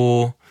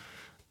local,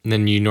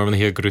 then you normally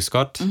hear Grüß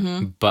Gott.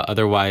 But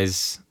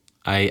otherwise,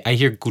 I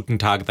hear Guten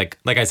Tag.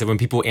 Like I said, when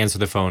people answer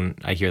the phone,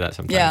 I hear that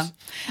sometimes.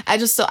 Yeah.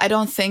 I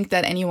don't think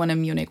that anyone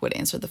in Munich would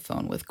answer the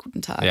phone with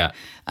Guten Tag. Yeah.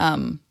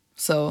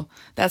 So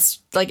that's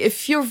like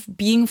if you're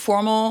being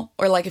formal,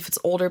 or like if it's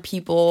older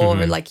people,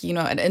 or like, you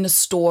know, in a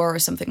store or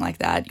something like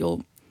that,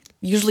 you'll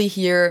usually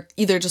hear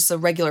either just a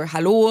regular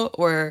Hallo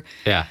or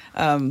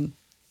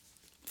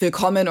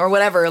Willkommen or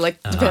whatever,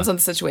 like depends on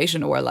the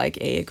situation, or like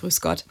a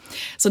Grüß Gott.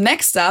 So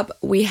next up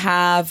we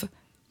have,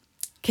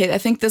 okay, I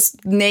think this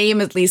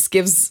name at least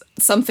gives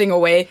something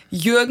away.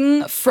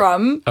 Jürgen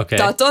from ...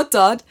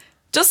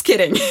 Just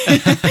kidding.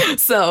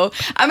 So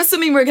I'm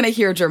assuming we're going to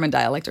hear German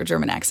dialect or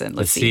German accent.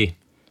 Let's see.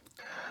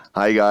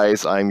 Hi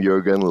guys, I'm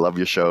Jürgen, love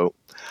your show.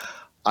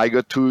 I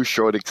got 2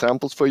 short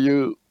examples for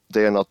you.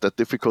 They are not that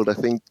difficult, I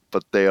think,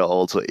 but they are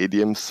also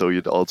idioms, so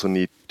you'd also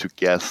need to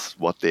guess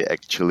what they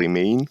actually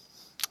mean.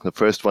 The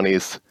first one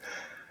is,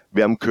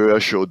 Wem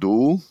gehörst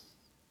du?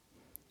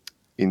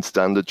 In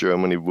standard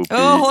German it would be...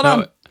 Oh, hold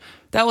on.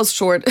 That was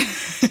short.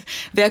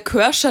 Wer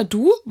gehörst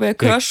du? Wer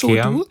gehörst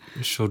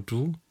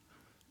du?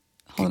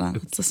 Hold on,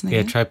 let's listen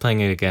again. Yeah, try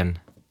playing it again.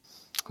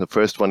 The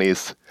first one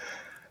is,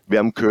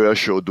 Wem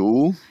gehörst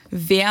du?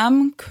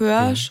 Wem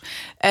gehörst...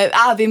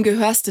 wem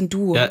gehörst denn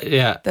du?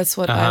 Yeah. That's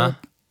what I would...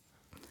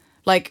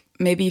 Like,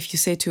 maybe if you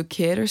say to a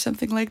kid or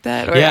something like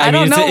that. Or, yeah, I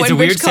mean, it's a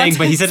weird context. saying,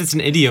 but he said it's an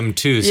idiom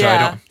too, so I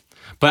don't...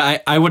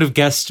 But I would have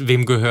guessed,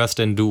 Wem gehörst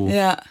denn du?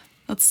 Yeah,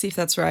 let's see if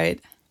that's right.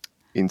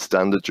 In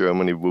standard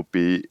German it would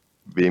be,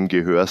 Wem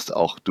gehörst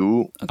auch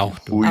du? Okay.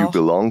 Who you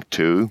belong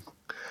to.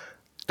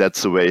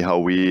 That's the way how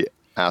we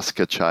ask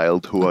a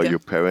child, who are your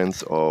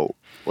parents, or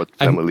what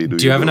family do you belong to?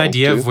 Do you have an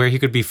idea of where he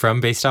could be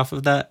from based off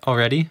of that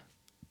already?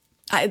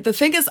 The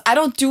thing is, I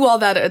don't do all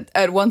that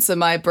at once in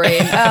my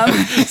brain.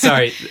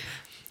 Sorry.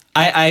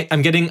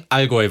 I'm getting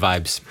Allgäu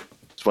vibes.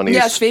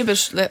 Yeah,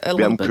 Schwäbisch a little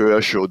Wem bit.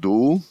 gehörst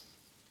du?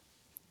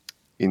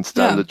 in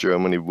standard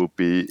Germany would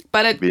be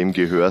wem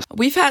gehörst.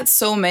 We've had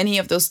so many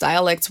of those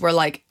dialects where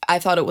like I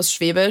thought it was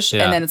Schwäbisch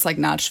and then it's like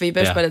not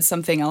Schwäbisch, but it's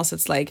something else.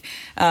 It's like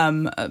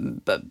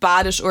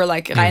Badisch or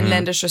like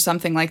Rheinländisch or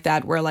something like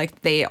that, where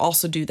like they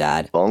also do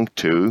that. Belong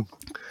to.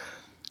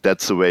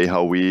 That's the way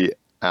how we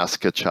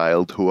ask a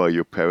child, who are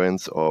your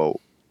parents or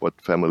what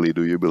family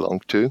do you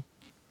belong to?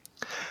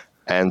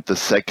 And the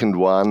second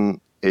one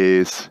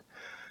is,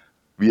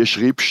 wie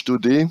schreibst du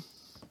dich?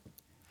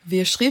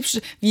 Wie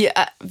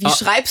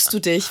schreibst du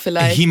dich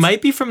vielleicht? He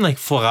might be from like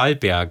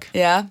Vorarlberg.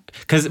 Yeah.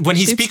 Because when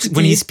he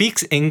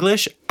speaks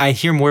English, I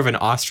hear more of an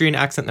Austrian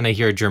accent than I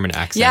hear a German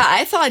accent. Yeah,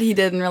 I thought he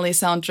didn't really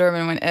sound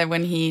German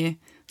when he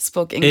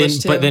spoke English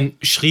too. But then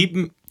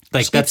schrieben,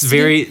 like that's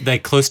very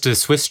like close to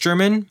Swiss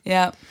German.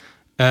 Yeah.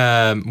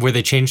 Where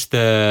they changed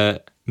the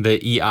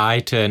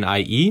EI to an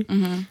IE.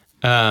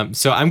 Mm-hmm.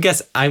 So I'm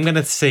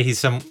gonna say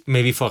he's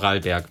maybe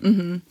Vorarlberg.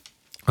 Mm-hmm.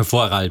 Or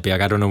Vorarlberg.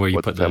 I don't know where you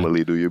put that. What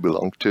family do you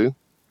belong to?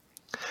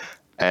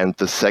 And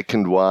the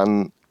second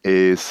one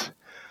is,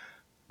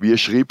 wie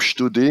schreibst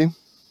du dich?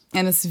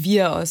 And it's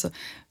wir also.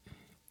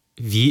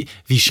 Wie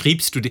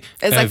schreibst du dich?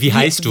 Wie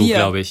heißt du,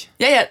 glaube ich.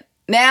 Ja.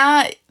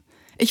 Naja,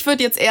 ich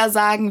würde jetzt eher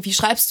sagen, wie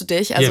schreibst du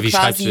dich? Also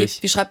quasi,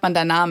 wie schreibt man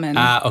deinen Namen?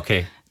 Ah,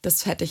 okay.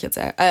 Das hätte ich jetzt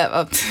now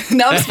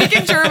I'm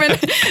speaking German.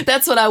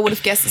 That's what I would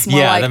have guessed. It's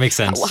more like, that makes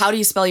sense. How do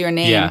you spell your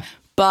name? Yeah.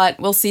 But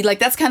we'll see. Like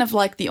that's kind of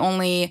like the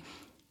only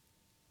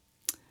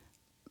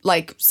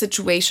like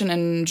situation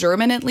in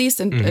German, at least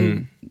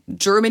in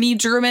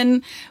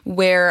German,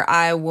 where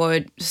I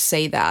would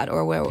say that,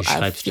 or where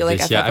I feel like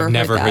I've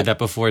never heard that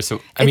before.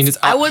 So I mean,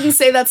 I wouldn't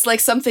say that's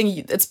like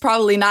something. It's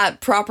probably not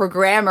proper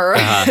grammar.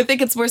 I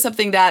think it's more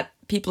something that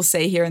people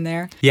say here and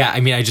there. Yeah,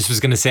 I mean, I just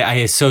was going to say I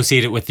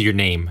associate it with your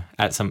name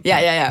at some.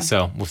 Yeah.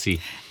 So we'll see.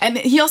 And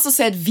he also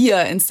said wir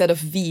instead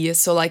of wie,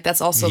 so like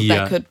that's also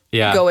that could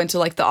go into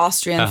like the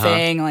Austrian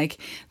thing, like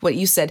what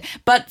you said.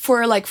 But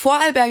for like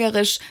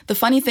Vorarlbergerisch, the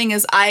funny thing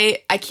is I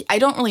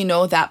don't really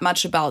know that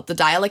much about the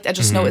dialect. I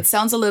just know it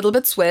sounds a little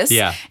bit Swiss.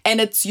 Yeah.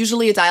 And it's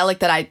usually a dialect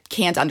that I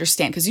can't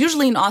understand, because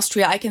usually in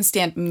Austria I can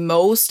stand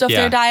most of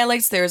their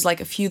dialects. There's like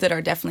a few that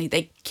are definitely,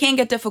 they can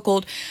get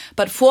difficult,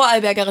 but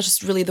Vorarlbergerisch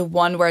is really the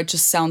one where it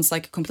just sounds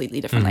like a completely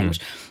different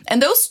language.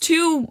 And those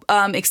two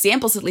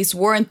examples at least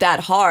weren't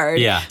that hard.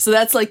 Yeah. So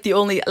that's like the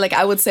only, like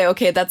I would say,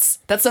 okay, that's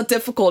not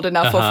difficult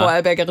enough for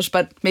Vorarlbergerisch,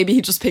 but maybe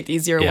he just picked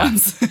easier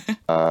ones.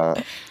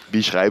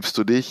 Wie schreibst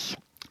du dich?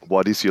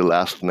 What is your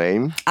last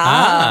name?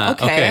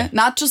 Okay.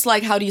 Not just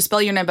like how do you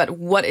spell your name, but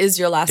what is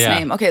your last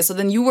name? Okay, so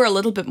then you were a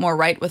little bit more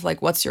right with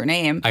like what's your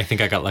name. I think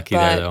I got lucky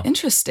there though.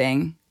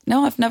 Interesting.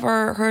 No, I've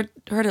never heard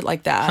it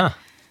like that.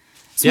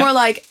 It's more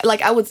like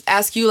I would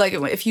ask you, like,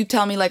 if you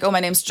tell me, like, oh, my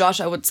name's Josh,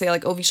 I would say,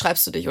 like, oh, wie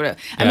schreibst du dich? Or,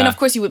 I mean, of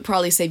course, you would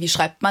probably say, wie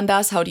schreibt man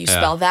das? How do you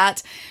spell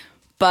that?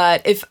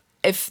 But if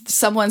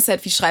someone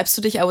said, wie schreibst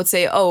du dich? I would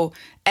say, oh,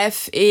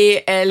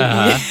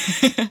 F-E-L-I.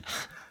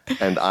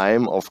 And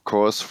I'm, of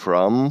course,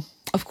 from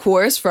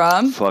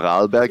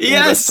Vorarlberg in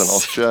Western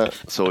Austria.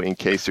 So in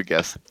case you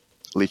guessed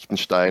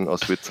Liechtenstein or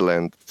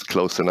Switzerland, it's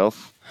close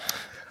enough.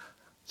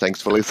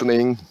 Thanks for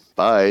listening.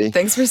 Bye.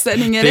 Thanks for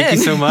sending it in. Thank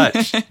you so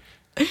much.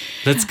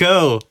 Let's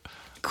go.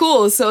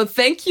 Cool. So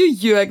thank you,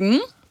 Jürgen.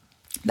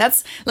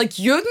 That's like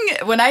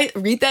Jürgen, when I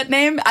read that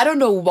name, I don't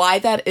know why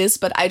that is,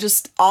 but I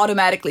just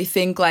automatically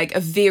think like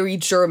a very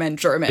German.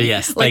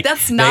 Yes. Like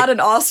that's not an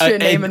Austrian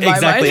name in my mind.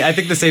 Exactly. I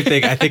think the same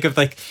thing. I think of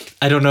like,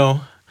 I don't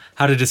know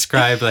how to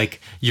describe like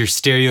your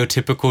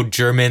stereotypical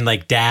German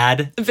like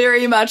dad.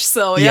 Very much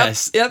so.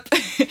 Yes. Yep.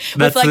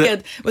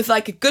 with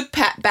like a good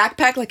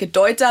backpack, like a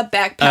Deuter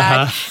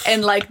backpack,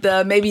 and like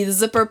maybe the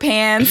zipper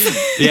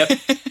pants. Yep.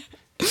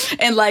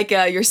 And like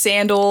your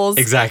sandals.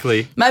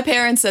 Exactly. My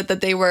parents said that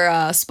they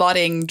were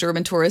spotting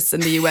German tourists in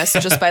the US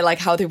just by like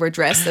how they were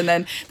dressed, and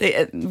then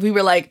we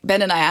were like,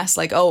 Ben and I asked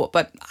like, oh,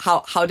 but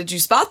how did you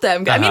spot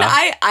them? I mean,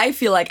 I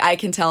feel like I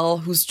can tell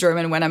who's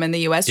German when I'm in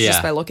the US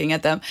just by looking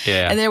at them.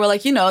 Yeah. And they were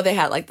like, they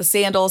had like the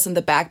sandals and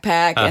the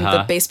backpack and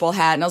the baseball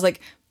hat, and I was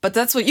like, but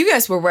that's what you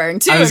guys were wearing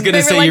too. I was going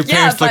to say your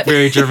parents look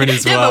very German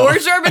as well. Yeah, but we're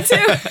German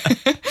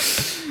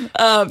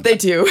too. They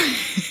do.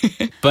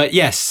 But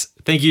yes,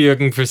 thank you,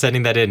 Jürgen, for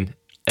sending that in.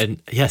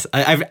 And yes,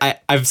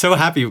 I'm so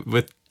happy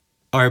with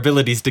our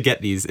abilities to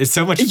get these. It's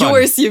so much fun.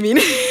 Yours, you mean?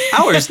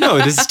 Ours? No,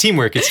 this is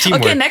teamwork. It's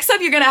teamwork. Okay, next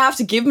time you're going to have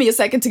to give me a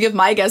second to give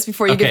my guess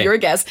before you give your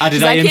guess.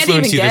 Did I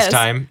influence you this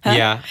time? Huh?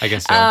 Yeah, I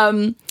guess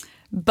so.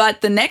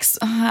 But the next,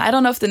 I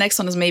don't know if the next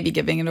one is maybe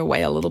giving it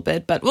away a little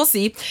bit, but we'll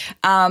see.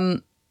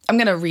 I'm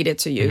going to read it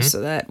to you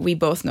so that we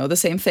both know the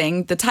same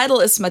thing. The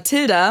title is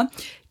Matilda,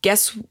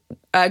 Guess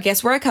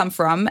Where I Come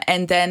From,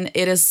 and then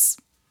it is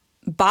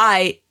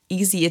by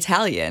Easy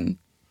Italian.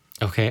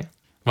 Okay.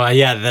 Well,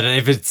 yeah, that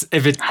if it's...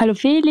 Hallo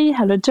Feli,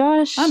 hallo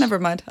Josh. Oh, never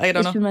mind. I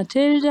don't know. Ich bin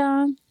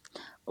Matilda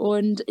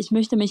Und ich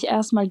möchte mich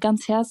erstmal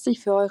ganz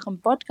herzlich für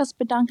euren Podcast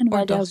bedanken,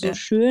 weil der so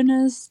schön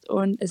ist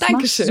und es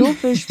macht so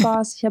viel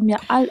Spaß. Ich habe mir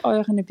all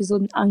euren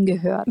Episoden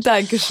angehört.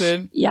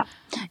 Dankeschön. Ja,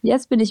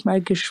 jetzt bin ich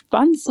mal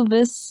gespannt zu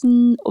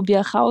wissen, ob ihr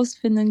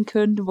herausfinden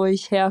könnt, wo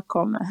ich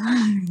herkomme.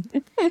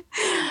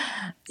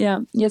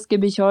 Ja, jetzt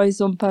gebe ich euch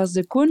so ein paar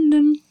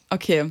Sekunden.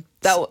 Okay,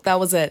 that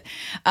was it.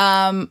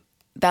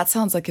 That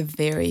sounds like a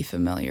very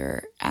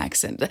familiar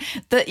accent.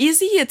 The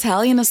easy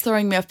Italian is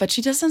throwing me off, but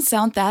she doesn't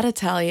sound that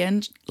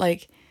Italian.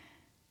 Like,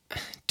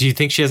 do you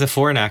think she has a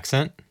foreign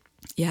accent?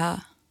 Yeah.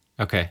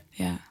 Okay.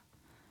 Yeah.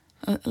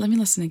 Let me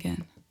listen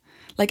again.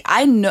 Like,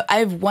 I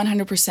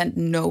 100%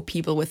 know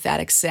people with that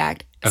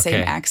exact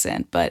same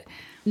accent, but...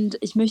 Und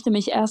ich möchte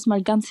mich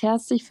erstmal ganz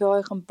herzlich für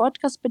euren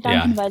Podcast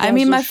bedanken, weil der I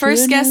mean, so my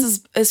first schön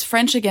guess is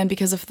French again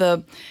because of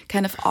the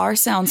kind of R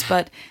sounds,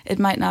 but it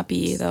might not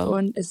be, though.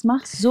 Und es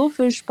macht so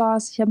viel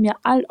Spaß. Ich habe mir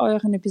all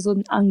euren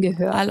Episoden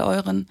angehört. All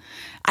euren.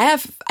 I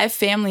have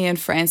family in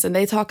France, and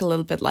they talk a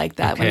little bit like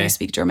that when they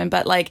speak German,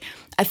 but, like,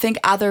 I think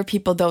other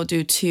people don't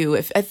do too.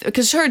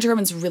 Because her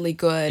German's really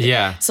good.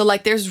 Yeah. So,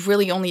 like, there's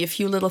really only a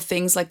few little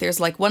things. Like, there's,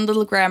 like, one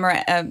little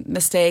grammar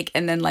mistake,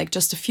 and then, like,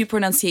 just a few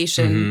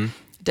pronunciation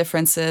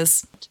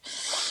differences.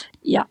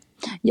 Ja,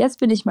 jetzt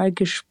bin ich mal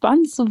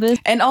gespannt zu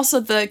wissen. And also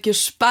the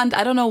gespannt,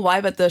 I don't know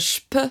why, but the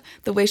sp,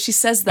 the way she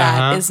says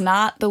that is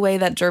not the way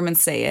that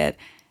Germans say it.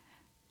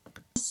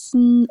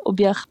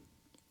 Ob ihr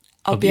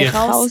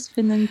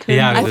herausfinden könnt.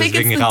 Yeah, I think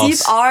it's the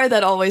deep R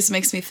that always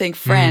makes me think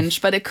French,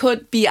 but it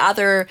could be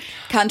other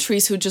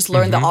countries who just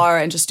learn the R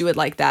and just do it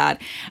like that.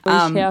 Wo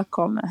ich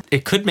herkomme.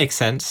 It could make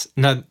sense.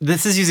 Now,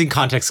 this is using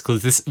context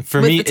clues. This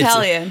for with me,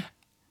 Italian.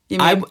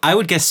 I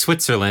would guess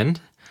Switzerland.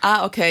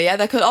 Ah, okay, yeah,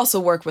 that could also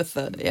work with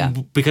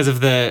because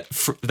of the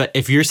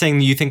if you're saying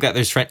you think that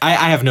there's French,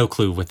 I have no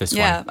clue with this one.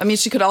 Yeah, I mean,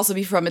 she could also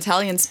be from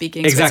Italian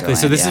speaking. Exactly.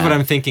 So this is what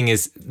I'm thinking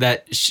is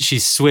that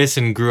she's Swiss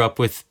and grew up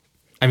with.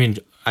 I mean,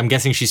 I'm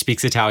guessing she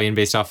speaks Italian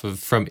based off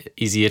of from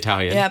Easy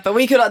Italian. Yeah, but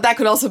that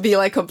could also be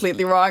like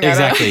completely wrong.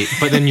 Exactly.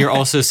 But then you're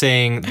also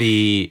saying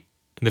the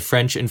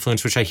French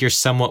influence, which I hear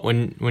somewhat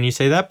when you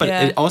say that, but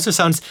it also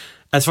sounds,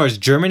 as far as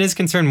German is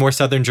concerned, more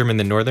Southern German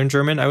than Northern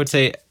German, I would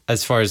say,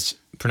 as far as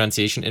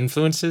pronunciation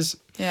influences.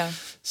 Yeah.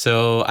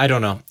 So I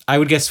don't know. I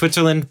would guess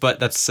Switzerland,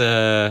 but that's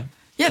a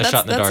shot in the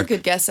dark. That's a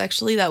good guess,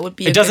 actually. That would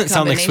be. It doesn't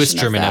sound like Swiss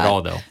German at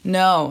all, though.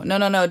 No.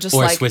 Just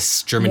or like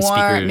Swiss German more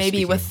speakers.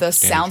 Maybe with the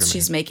sounds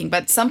she's making.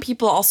 But some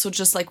people also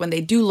just like when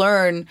they do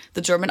learn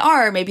the German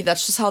R, maybe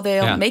that's just how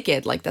they'll make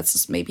it. Like that's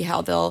just maybe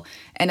how they'll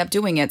end up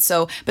doing it.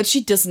 So, but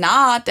she does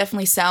not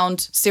definitely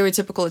sound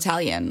stereotypical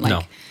Italian.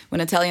 Like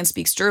when Italian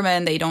speaks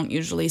German, they don't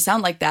usually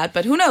sound like that.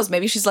 But who knows?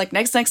 Maybe she's like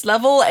next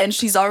level, and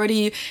she's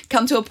already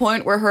come to a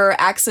point where her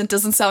accent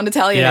doesn't sound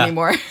Italian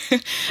anymore.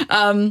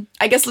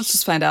 I guess let's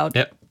just find out.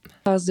 Yep.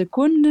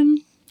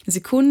 Sekunden.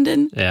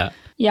 Ja.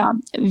 Ja,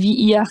 wie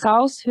ihr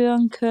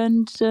raushören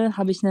könnt,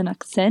 habe ich einen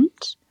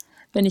Akzent,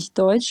 wenn ich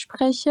Deutsch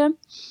spreche.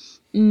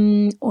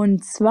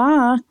 Und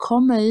zwar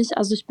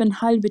ich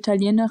bin halb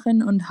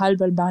Italienerin und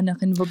halb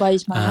Albanerin, wobei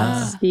ich mein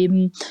ganzes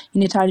Leben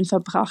in Italien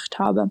verbracht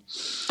habe.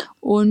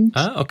 Und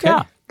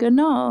ja,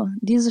 genau,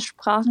 diese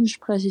Sprachen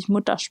spreche ich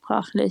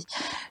muttersprachlich.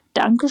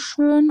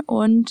 Dankeschön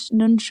und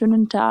einen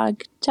schönen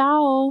Tag.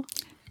 Ciao.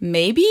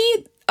 Maybe.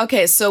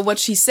 Okay, so what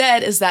she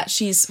said is that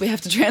we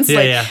have to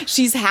translate,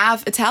 she's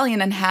half Italian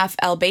and half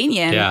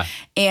Albanian,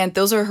 and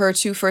those are her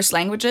two first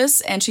languages,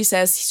 and she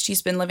says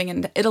she's been living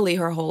in Italy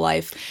her whole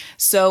life.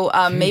 So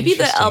maybe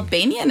the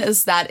Albanian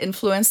is that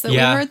influence that we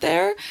heard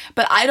there,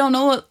 but I don't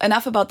know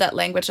enough about that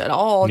language at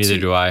all. Neither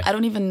do I. I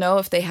don't even know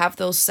if they have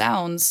those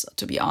sounds,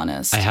 to be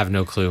honest. I have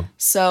no clue.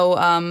 So,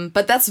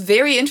 but that's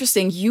very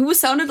interesting. You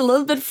sounded a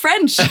little bit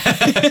French.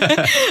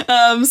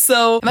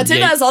 So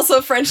Matilda is also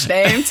a French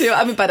name too.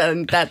 I mean, but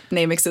that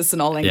name exists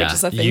in all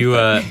languages, I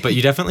think. But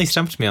you definitely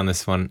stumped me on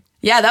this one.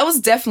 Yeah, that was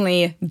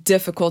definitely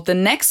difficult. The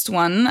next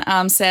one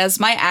says,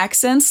 my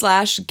accent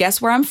 /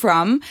 guess where I'm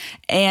from,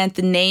 and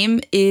the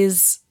name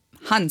is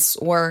Hans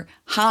or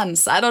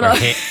Hans. I don't know.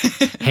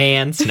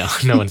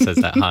 Hans? No one says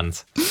that.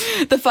 Hans.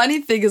 The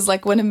funny thing is,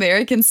 like, when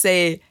Americans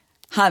say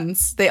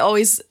Hans, they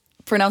always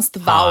pronounce the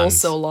vowel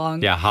so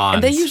long. Yeah, Hans.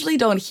 And they usually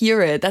don't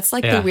hear it. That's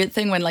like the weird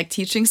thing when like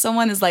teaching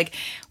someone is like,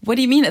 what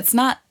do you mean? It's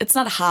not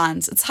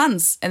Hans, it's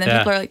Hans. And then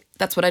people are like,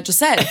 that's what I just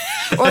said.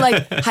 Or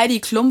like Heidi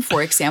Klum,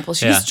 for example.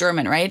 She's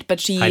German, right? But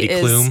she Heidi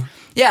Klum.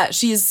 Yeah,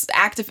 she's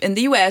active in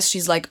the US.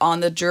 She's like on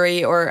the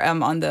jury or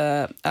on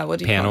the what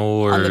do you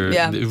panel call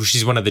it? Or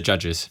she's one of the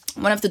judges.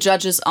 One of the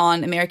judges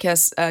on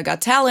America's Got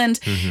Talent.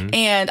 Mm-hmm.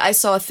 And I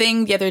saw a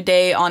thing the other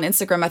day on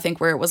Instagram, I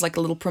think, where it was like a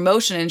little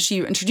promotion, and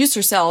she introduced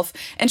herself,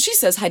 and she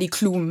says Heidi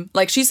Klum,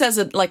 like she says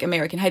it like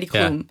American Heidi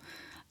Klum. Yeah.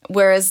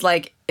 Whereas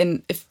like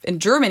in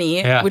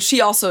Germany, which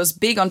she also is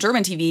big on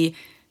German TV.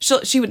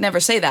 She would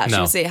never say that. No.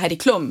 She would say Heidi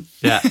Klum.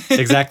 Yeah,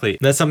 exactly.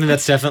 That's something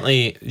that's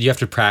definitely, you have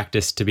to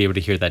practice to be able to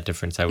hear that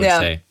difference, I would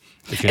say.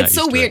 It's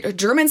so weird.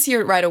 Germans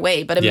hear it right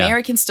away, but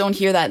Americans don't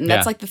hear that. And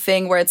that's like the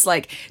thing where it's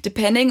like,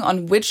 depending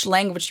on which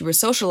language you were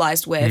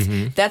socialized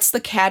with, that's the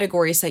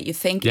categories that you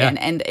think in.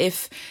 And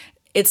if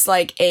it's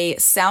like a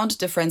sound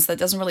difference that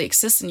doesn't really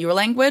exist in your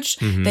language,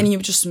 then you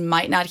just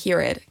might not hear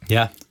it.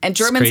 Yeah. And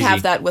Germans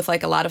have that with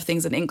like a lot of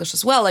things in English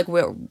as well. Like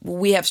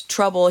we have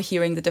trouble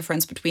hearing the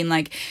difference between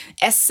like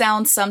S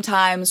sounds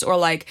sometimes, or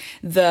like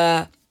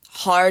the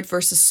hard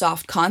versus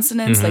soft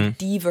consonants, like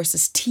D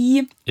versus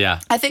T. Yeah.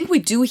 I think we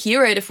do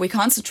hear it if we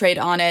concentrate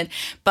on it,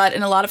 but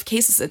in a lot of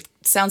cases it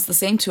sounds the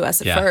same to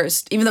us at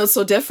first, even though it's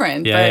so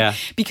different.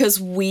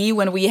 Because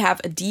when we have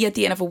a D at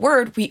the end of a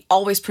word, we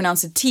always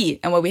pronounce a T.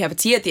 And when we have a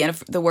T at the end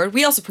of the word,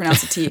 we also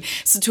pronounce a T.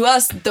 So to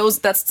us,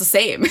 that's the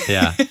same.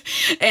 Yeah.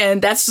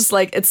 And that's just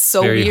like, it's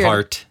so very weird.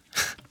 Hard.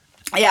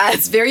 Yeah,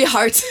 it's very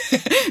hard.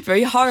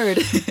 Very hard.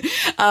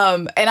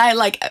 And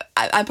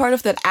I'm part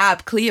of that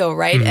app, Clio,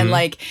 right? And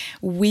like,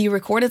 we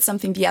recorded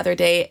something the other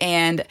day,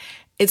 and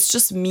it's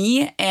just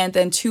me and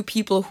then two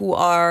people who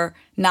are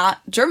not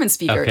German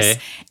speakers. Okay.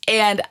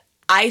 And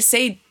I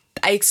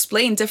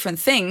explain different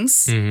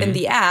things in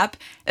the app,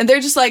 and they're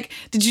just like,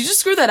 did you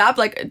just screw that up?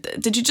 Like,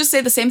 did you just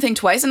say the same thing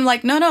twice? And I'm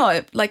like,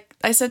 no, like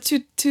I said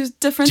two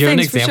different things. Do you have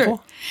an example?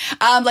 For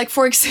sure. Like,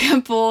 for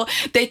example,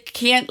 they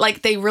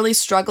really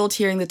struggled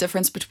hearing the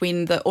difference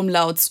between the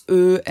umlauts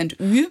Ö and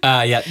Ü.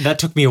 Yeah, that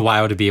took me a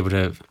while to be able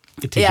to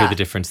hear the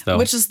difference, though.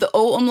 Which is the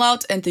O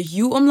umlaut and the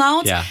U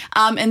umlaut. Yeah.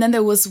 And then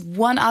there was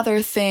one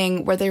other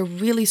thing where they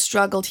really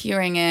struggled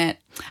hearing it.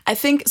 I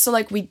think, so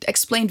like we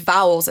explained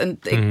vowels,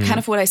 and kind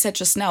of what I said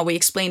just now, we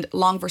explained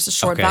long versus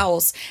short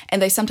vowels,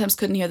 and they sometimes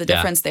couldn't hear the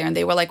difference there. And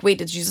they were like, wait,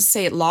 did you just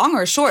say it long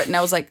or short? And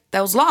I was like,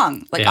 that was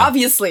long, like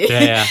obviously.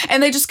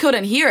 And they just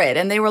couldn't hear it.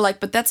 And they were like,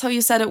 but that's how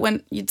you said it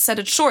when you said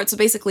it short. So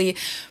basically,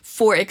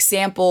 for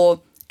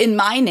example, in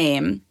my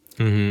name,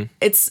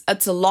 it's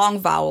a long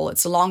vowel,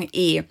 it's a long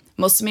E.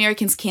 Most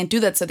Americans can't do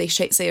that, so they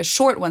say a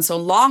short one. So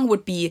long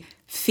would be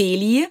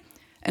Feli,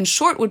 and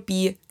short would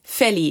be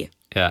Feli.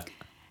 Yeah.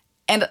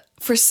 And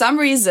for some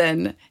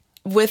reason,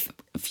 if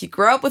you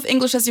grow up with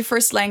English as your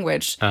first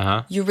language,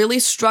 you really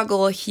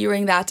struggle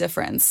hearing that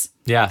difference.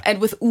 Yeah.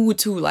 And with U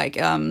too, like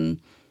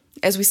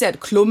as we said,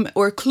 klum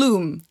or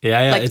klum.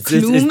 Yeah. Like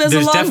klum is a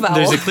long vowel.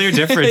 There's a clear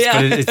difference,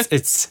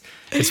 but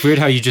it's weird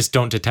how you just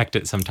don't detect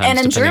it sometimes. And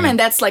in German,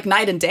 that's like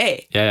night and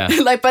day. Yeah.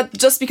 Like, but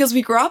just because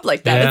we grew up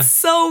like that, it's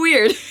so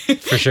weird.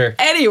 For sure.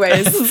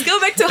 Anyways, let's go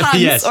back to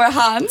Hans or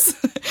Hans.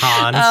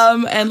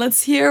 Hans. And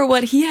let's hear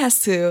what he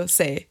has to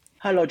say.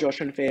 Hallo Josh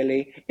und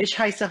Feli, ich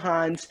heiße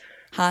Hans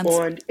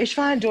und ich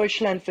war in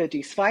Deutschland für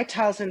die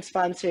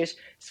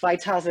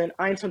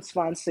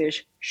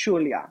 2020-2021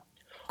 Schuljahr.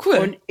 Cool.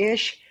 Und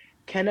ich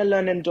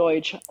kennenlernen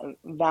Deutsch,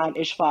 wann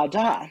ich war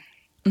da.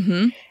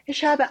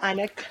 Ich habe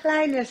eine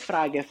kleine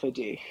Frage für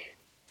dich.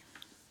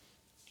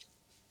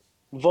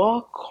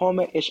 Wo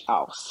komme ich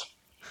aus?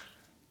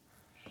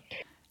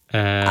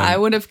 I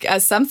would have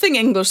guessed something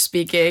English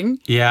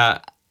speaking. Yeah.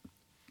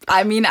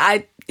 I mean,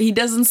 he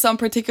doesn't sound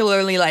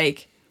particularly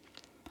like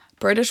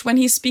British when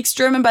he speaks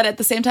German, but at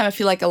the same time, I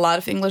feel like a lot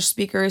of English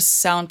speakers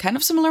sound kind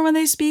of similar when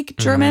they speak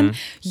German.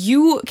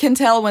 You can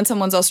tell when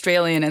someone's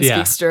Australian and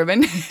speaks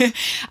German.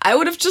 I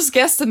would have just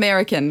guessed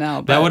American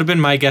now. But that would have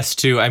been my guess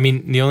too. I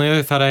mean, the only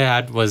other thought I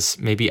had was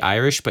maybe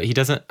Irish, but he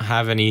doesn't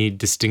have any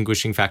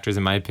distinguishing factors,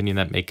 in my opinion,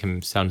 that make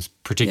him sound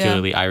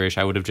particularly Irish.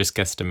 I would have just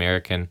guessed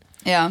American.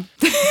 Yeah.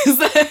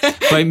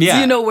 But yeah.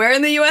 Do you know where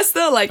in the US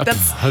though? Like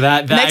that's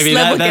next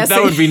level guessing.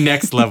 That would be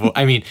next level.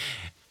 I mean,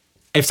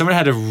 if someone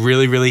had a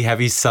really, really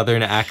heavy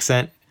Southern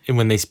accent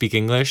when they speak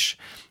English,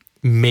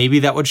 maybe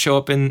that would show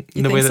up in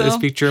the way that they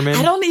speak German.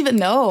 I don't even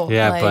know.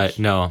 Yeah, but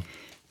no.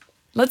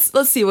 Let's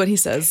see what he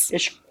says.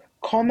 Ich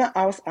komme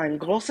aus ein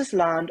großes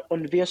Land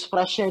und wir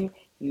sprechen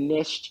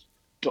nicht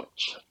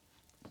Deutsch.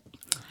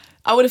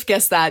 I would have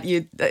guessed that.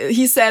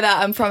 He said,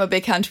 I'm from a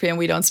big country and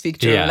we don't speak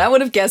German. Yeah. I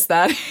would have guessed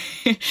that.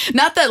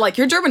 Not that, like,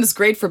 your German is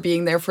great for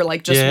being there for,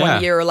 like, just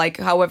 1 year or, like,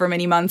 however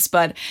many months,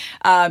 but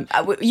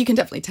you can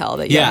definitely tell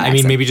that you have an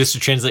accent. Maybe just to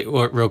translate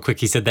real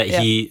quick, he said that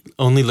he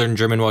only learned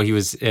German while he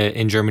was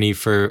in Germany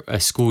for a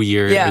school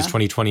year. It was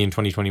 2020 and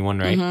 2021,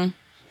 right?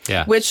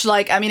 Yeah. Which,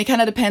 like, I mean, it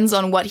kind of depends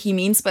on what he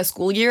means by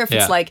school year, if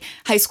it's, like,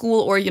 high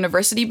school or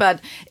university, but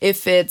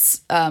if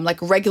it's,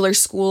 like, regular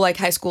school, like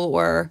high school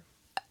or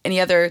any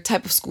other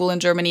type of school in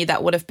Germany,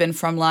 that would have been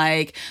from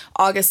like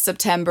August,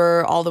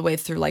 September, all the way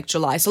through like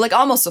July. So like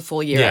almost a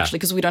full year actually,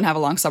 because we don't have a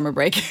long summer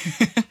break.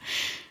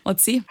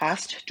 Let's see.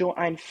 Hast du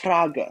eine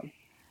Frage?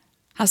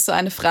 Hast du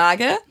eine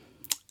Frage?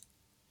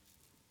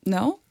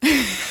 No?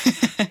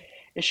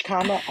 Ich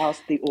komme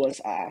aus den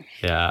USA.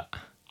 Yeah.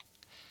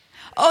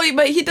 Oh,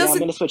 but he doesn't. I'm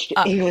going to switch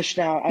to English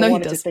now. I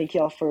wanted to thank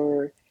y'all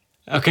for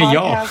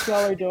podcast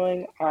y'all are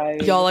doing.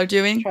 Y'all are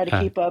doing. Try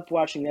to keep up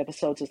watching the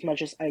episodes as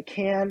much as I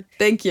can.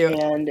 Thank you.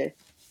 And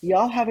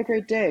y'all have a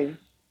great day.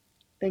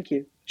 Thank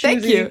you.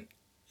 Thank you.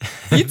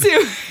 You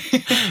too.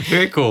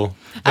 Very cool.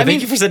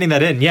 Thank you for sending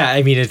that in. Yeah,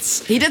 I mean,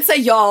 it's... He did say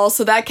y'all,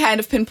 so that kind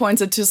of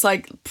pinpoints it to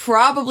like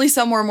probably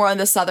somewhere more in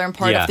the southern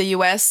part of the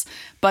U.S.,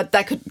 but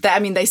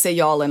they say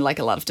y'all in like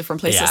a lot of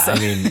different places. Yeah, so. I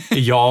mean,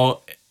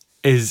 y'all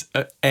is...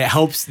 it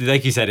helps,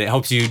 like you said, it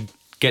helps you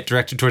get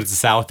directed towards the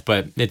south,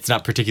 but it's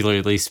not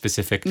particularly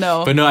specific.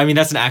 No. But no, I mean,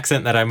 that's an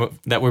accent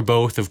that we're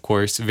both, of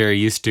course, very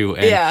used to.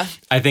 And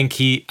I think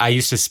I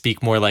used to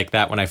speak more like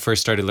that when I first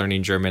started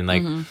learning German,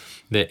 like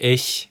the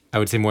ich, I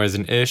would say more as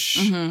an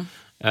ish.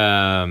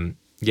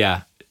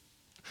 Yeah.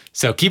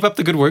 So keep up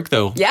the good work,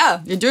 though.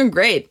 Yeah, you're doing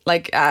great.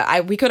 Like,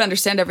 we could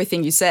understand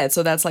everything you said,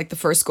 so that's like the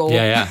first goal.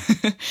 Yeah.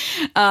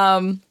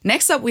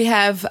 Next up, we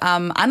have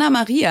Anna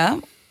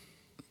Maria.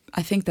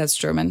 I think that's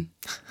German.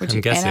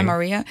 I'm guessing. Anna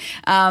Maria.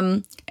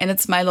 And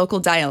it's my local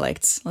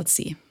dialect. Let's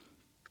see.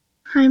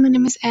 Hi, my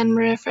name is Anna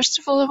Maria. First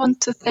of all, I want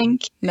to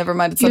thank you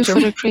for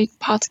the great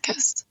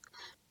podcast.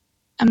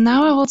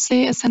 Now I will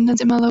say a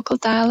sentence in my local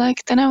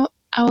dialect, then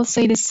I will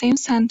say the same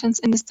sentence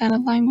in the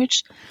standard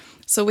language.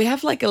 So we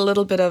have like a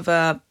little bit of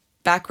a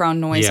background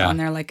noise on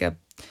there, like a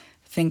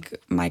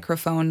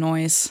microphone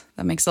noise.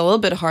 That makes it a little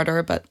bit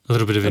harder, but a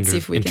little bit of let's see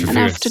if we can. And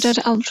after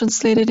that, I'll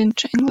translate it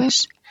into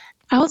English.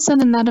 I will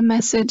send another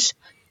message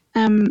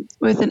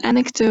with an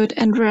anecdote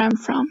and where I'm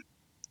from.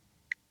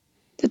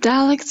 The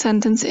dialect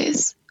sentence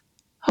is: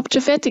 Habt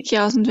ihr fertig,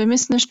 Jausen? Wir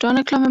müssen eine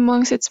Stunde klammern,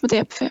 morgen sitzen wir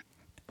die Äpfel.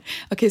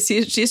 Okay,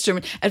 she's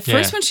German. At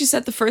first, when she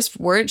said the first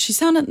word, she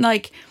sounded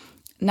like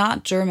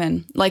not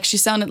German. Like she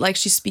sounded like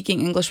she's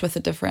speaking English with a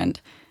different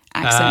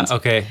accent.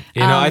 Okay.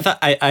 You know,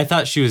 I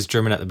thought she was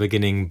German at the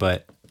beginning,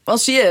 but... Well,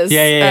 she is.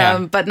 Yeah.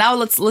 But now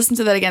let's listen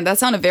to that again. That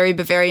sounded very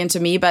Bavarian to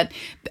me, but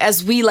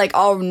as we like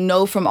all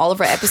know from all of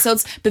our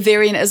episodes,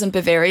 Bavarian isn't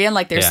Bavarian.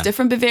 Like there's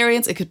different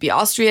Bavarians. It could be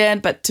Austrian,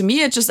 but to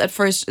me, at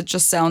first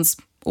sounds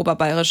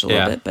Oberbayerisch a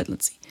little bit, but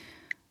let's see.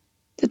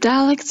 The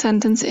dialect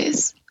sentence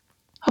is: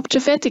 Habt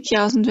ihr fertig,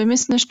 Jausen? Wir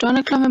müssen eine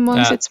Stunde klammern,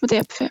 morgen sitzen wir die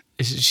Äpfel.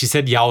 She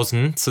said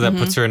Jausen, so that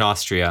puts her in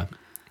Austria.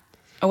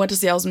 Oh, what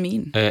does Jausen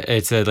mean?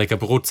 It's like a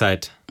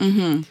Brotzeit.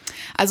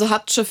 Also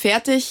habt ihr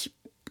fertig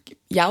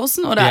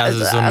Jausen? Oder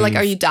like,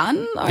 are you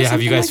done? Or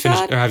have you guys like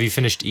finished? that? Or have you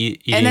finished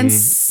eating? And then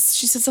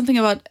she said something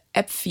about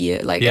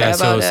Äpfel, like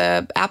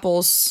about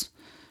apples.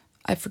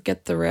 I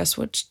forget the rest.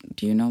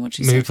 Do you know what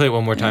she said? Maybe play it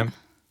one more time.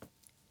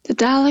 The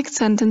dialect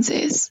sentence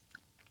is: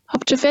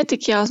 Habt ihr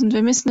fertig, Jausen?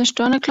 Wir müssen eine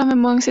Stunde klammern,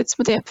 morgen sitzen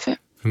wir die Äpfel.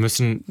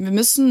 Wir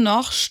müssen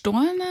noch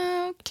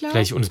Storne, glaube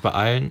ich. Vielleicht uns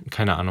beeilen,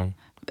 keine Ahnung.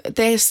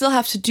 They still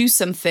have to do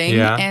something,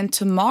 and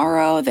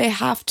tomorrow they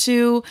have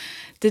to.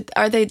 Do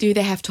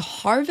they have to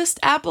harvest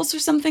apples or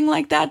something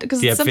like that?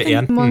 Because it's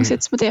something. Morgen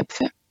setzen wir die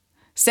Äpfel.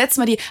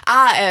 Setzen wir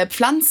die.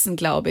 Pflanzen,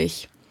 glaube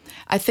ich.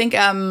 I think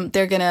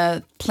they're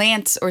gonna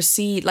plant or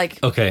seed, like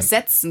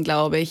setzen,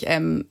 glaube ich.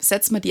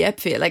 Setzen wir die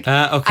Äpfel. Like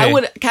I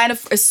would kind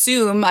of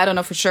assume, I don't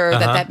know for sure,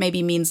 that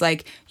maybe means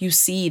like you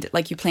seed,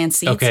 like you plant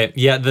seeds. Okay,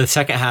 yeah, the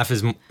second half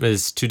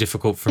is too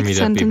difficult for me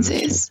to be able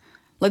to.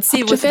 Let's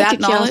see, with that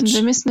knowledge.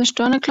 Wir müssen eine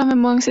Storne klammern,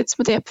 morgen sitzen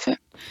wir die Äpfel.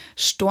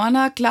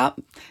 Storne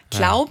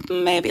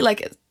klauben, maybe,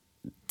 like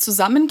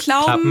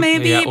zusammenklauben,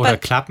 maybe. Yeah, oder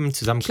klappen,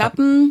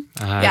 zusammenklappen.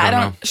 I don't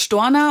know.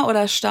 Storne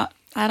oder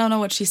I don't know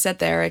what she said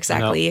there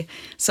exactly. No.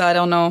 So I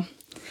don't know.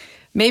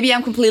 Maybe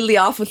I'm completely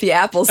off with the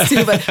apples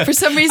too, but for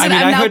some reason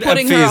I'm now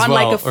putting her on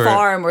like a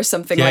farm or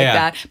something like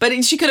that.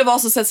 But she could have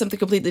also said something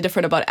completely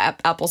different about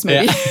apples,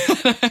 maybe.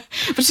 Yeah.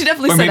 But she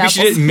definitely said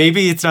apples.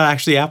 Maybe it's not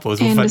actually apples.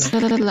 In this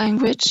little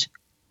language,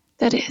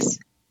 that is: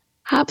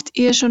 Habt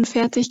ihr schon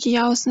fertig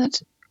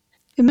gejausnet?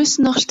 Wir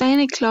müssen noch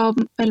Steine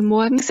klauben, weil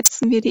morgen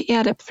setzen wir die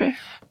Erdäpfel.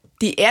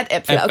 Die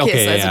Erdäpfel,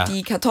 so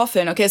die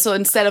Kartoffeln. Okay, so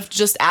instead of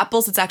just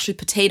apples, it's actually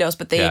potatoes,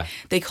 but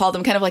they call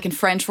them, kind of like in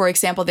French, for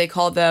example, they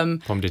call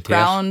them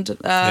ground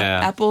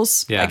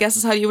apples, I guess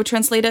is how you would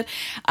translate it.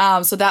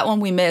 So that one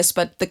we missed,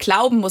 but the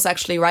Klauben was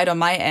actually right on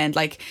my end.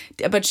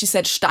 But she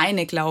said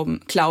Steine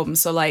klauben,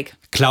 so like...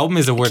 Klauben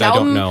is a word I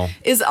don't know.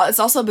 It's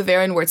also a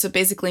Bavarian word, so it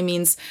basically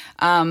means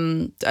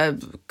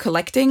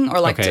collecting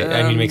or like... Okay,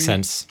 it makes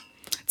sense.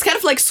 It's kind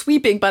of like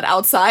sweeping, but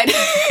outside.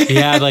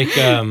 Yeah, like,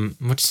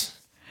 what's...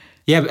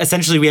 Yeah,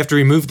 essentially we have to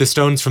remove the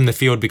stones from the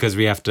field because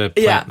we have to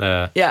plant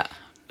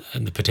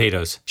the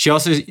potatoes. She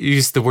also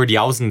used the word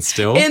Jausen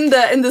still. In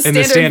the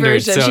standard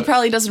version. So she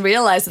probably doesn't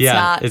realize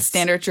it's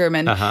standard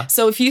German. Uh-huh.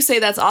 So if you say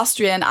that's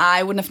Austrian,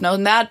 I wouldn't have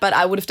known that, but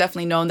I would have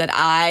definitely known that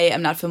I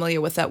am not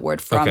familiar with that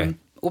word from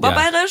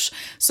Oberbayerisch.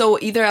 So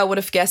either I would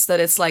have guessed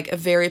that it's like a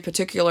very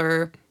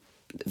particular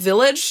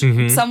village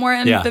somewhere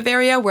in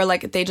Bavaria where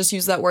like they just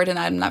use that word and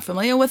I'm not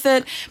familiar with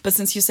it, but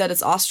since you said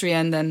it's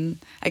Austrian, then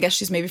I guess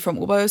she's maybe from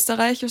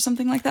Oberösterreich or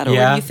something like that, or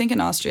what do you think in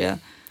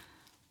Austria?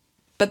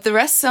 But the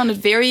rest sounded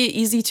very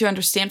easy to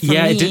understand for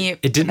me.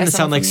 It didn't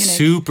sound like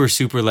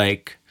super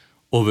like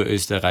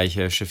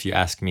Oberösterreichisch if you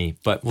ask me,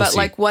 but we'll see.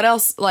 Like what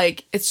else,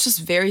 like it's just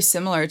very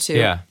similar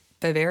to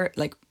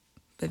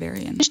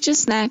Bavarian. It's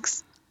just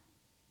snacks.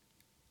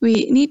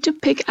 We need to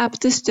pick up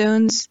the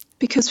stones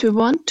because we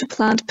want to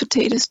plant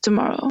potatoes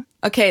tomorrow.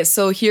 Okay,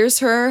 so here's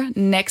her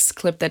next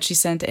clip that she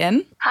sent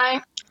in.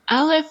 Hi,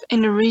 I live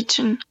in a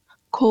region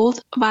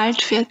called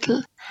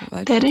Waldviertel.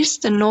 That is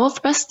the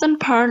northwestern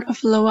part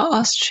of Lower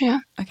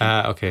Austria.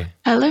 Okay.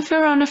 I live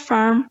here on a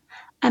farm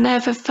and I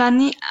have a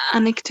funny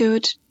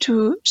anecdote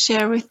to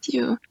share with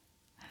you.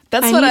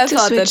 That's what I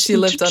thought, that she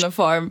lived on a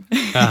farm.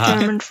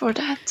 German for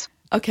that.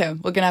 Okay,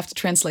 we're gonna have to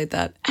translate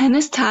that.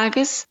 Eines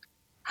Tages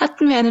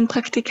hatten wir einen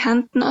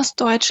Praktikanten aus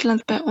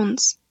Deutschland bei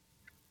uns.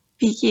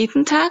 Wie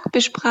jeden Tag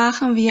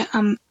besprachen wir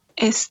am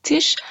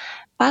Esstisch,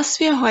 was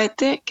wir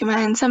heute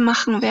gemeinsam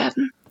machen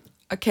werden.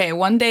 Okay,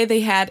 one day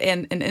they had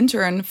an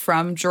intern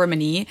from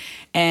Germany,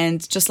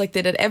 and just like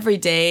they did every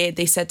day,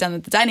 they sat down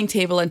at the dining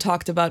table and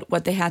talked about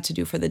what they had to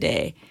do for the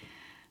day.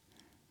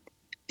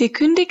 Wir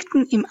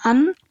kündigten ihm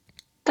an,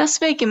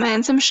 dass wir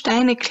gemeinsam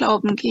Steine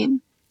klauben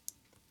gehen.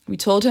 We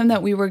told him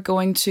that we were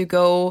going to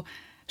go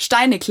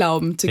Steine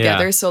klauben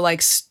together, so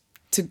like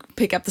to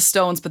pick up the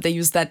stones, but they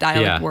used that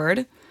dialect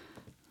word.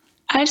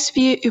 Als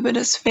wir über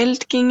das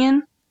Feld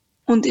gingen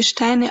und die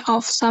Steine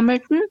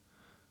aufsammelten,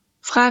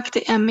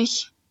 fragte er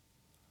mich,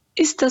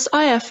 ist das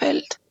euer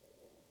Feld?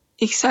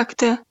 Ich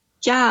sagte,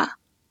 ja.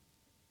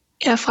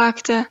 Er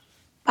fragte,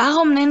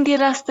 warum nennt ihr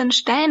das denn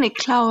Steine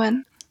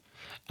klauen?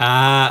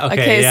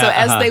 Okay, so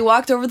as they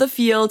walked over the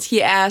field,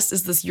 he asked,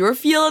 is this your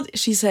field?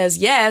 She says,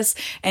 yes.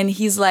 And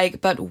he's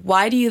like, but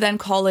why do you then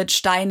call it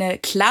Steine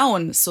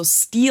klauen? So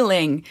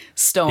stealing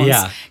stones.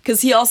 Yeah.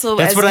 Because he also,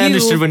 that's what I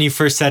understood when you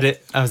first said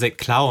it. I was like,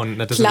 klauen.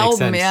 That doesn't make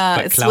sense. Yeah,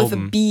 but it's klauben. with a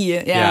B.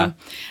 Yeah.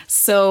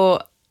 So,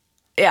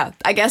 yeah,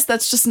 I guess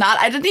that's just not,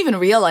 I didn't even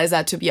realize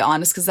that, to be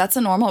honest, because that's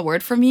a normal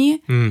word for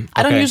me.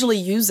 I don't usually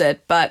use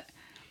it, but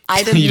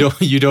I didn't.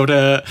 You don't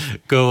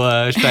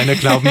go Steine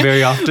klauben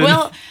very often?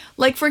 Well,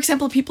 like, for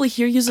example, people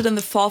here use it in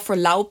the fall for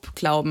Laub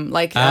klauben.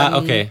 Like,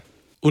 okay.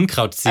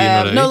 Unkraut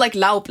ziehen, oder? No, like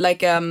Laub,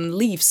 like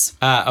leaves.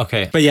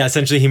 Okay. But yeah,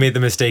 essentially he made the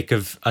mistake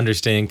of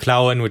understanding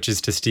klauen, which is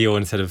to steal,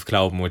 instead of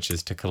klauben, which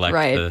is to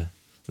collect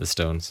the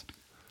stones.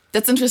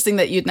 That's interesting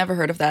that you'd never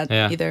heard of that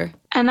either.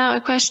 And now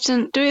a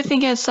question. Do you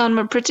think I sound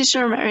more British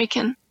or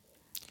American?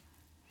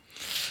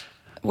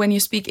 When you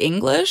speak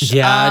English?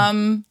 Yeah.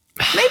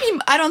 Maybe,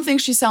 I don't think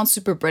she sounds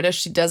super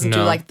British. She doesn't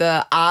do like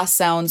the ah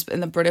sounds in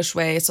the British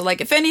way. So like,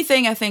 if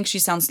anything, I think she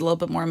sounds a little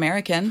bit more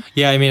American.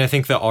 Yeah, I mean, I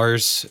think the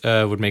R's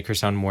would make her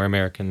sound more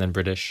American than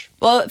British.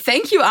 Well,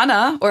 thank you,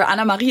 Anna, or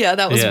Anna Maria.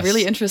 That was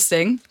really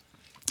interesting.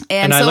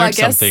 And so I learned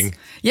something.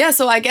 Yeah,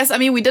 so I guess, I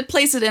mean, we did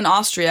place it in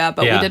Austria,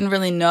 but we didn't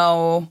really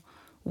know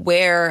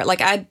where,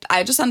 like,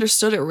 I just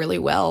understood it really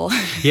well.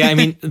 Yeah, I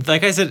mean,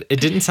 like I said,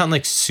 it didn't sound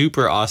like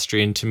super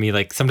Austrian to me.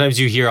 Like, sometimes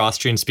you hear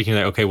Austrian speaking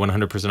like, okay,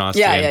 100%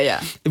 Austrian.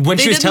 Yeah. When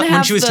she was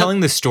telling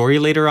the story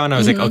later on, I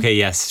was like, okay,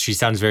 yes, she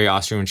sounds very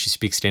Austrian when she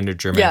speaks standard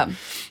German.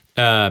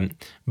 Yeah.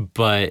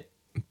 But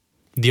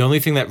the only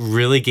thing that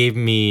really gave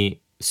me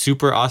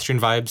super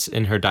Austrian vibes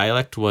in her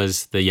dialect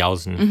was the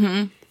jausen.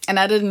 Mm-hmm. And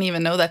I didn't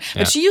even know that.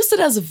 But she used it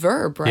as a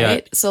verb,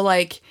 right? Yeah. So,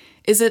 like,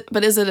 is it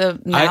a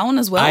noun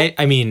as well?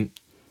 I mean,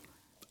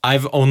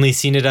 I've only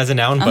seen it as a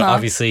noun, but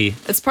obviously...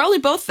 It's probably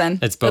both then.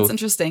 It's both. That's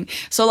interesting.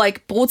 So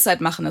like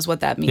Brotzeit machen is what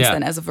that means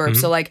then as a verb.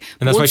 So like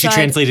and that's why she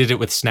translated it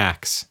with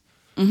snacks.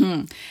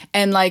 Mm-hmm.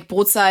 And like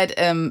Brotzeit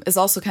is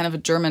also kind of a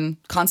German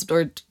concept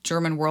or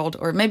German world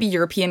or maybe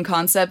European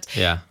concept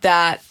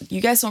that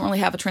you guys don't really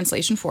have a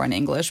translation for in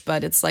English,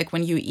 but it's like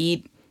when you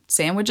eat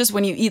sandwiches,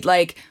 when you eat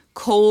like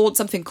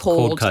something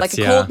cold cuts, like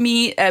a cold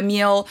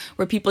meal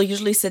where people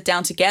usually sit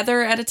down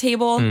together at a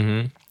table.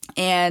 Mm-hmm.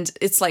 And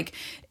it's like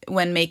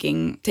when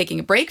taking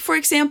a break, for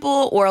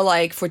example, or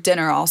like for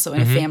dinner also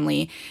in a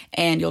family,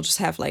 and you'll just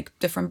have like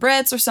different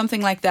breads or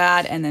something like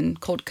that, and then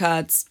cold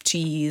cuts,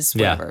 cheese,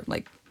 whatever.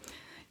 Like,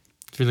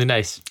 it's really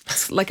nice.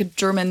 It's like a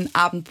German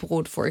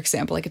Abendbrot, for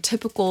example, like a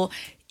typical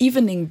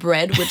evening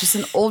bread, which is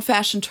an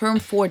old-fashioned term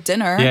for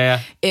dinner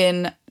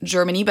in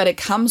Germany, but it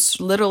comes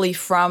literally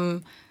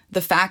from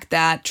the fact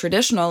that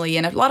traditionally,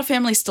 and a lot of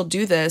families still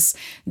do this,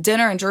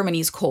 dinner in Germany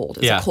is cold.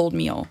 It's a cold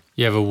meal.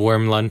 You have a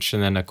warm lunch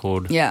and then a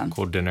cold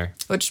dinner.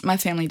 Which my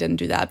family didn't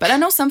do that. But I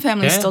know some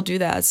families still do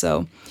that.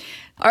 So,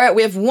 all right,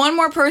 we have one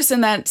more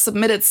person that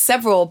submitted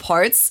several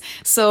parts.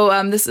 So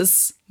this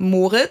is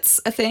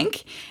Moritz, I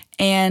think.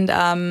 And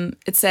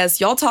it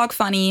says, y'all talk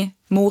funny,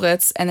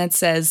 Moritz. And it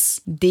says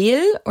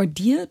Del or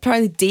Deal,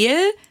 probably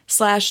Del/Teil/Part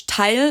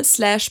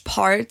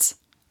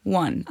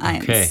 1.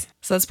 Okay.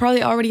 So that's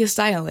probably already his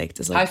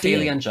dialect. It's like Hi,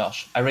 Feli and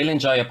Josh. I really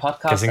enjoy your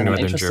podcast and I'm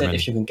interested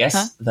if you can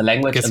guess the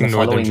language in the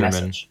following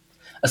message.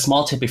 A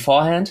small tip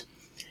beforehand.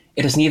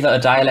 It is neither a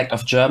dialect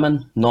of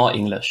German nor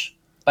English,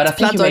 but I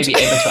think you may be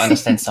able to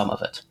understand some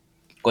of it.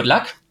 Good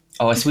luck,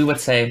 or as we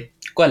would say,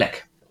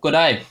 golek. Good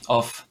eye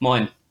of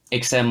moin.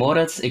 Ik ben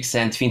Moritz, ik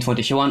ben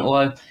 22 jaar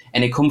oud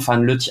en ik kom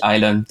van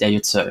Lutsch-Eilen, der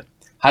Jutsel.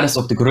 Had is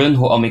op de grun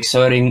hoe om ik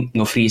Söring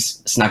no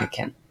Fries snakken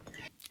ken.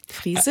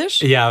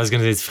 Friesisch? Yeah, I was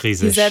going to say it's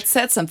Friesisch. He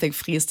said something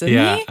Fries,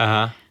 didn't he?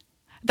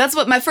 That's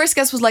what my first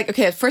guess was like.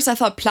 Okay, at first I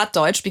thought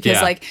Plattdeutsch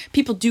because like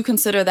people do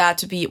consider that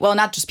to be, well,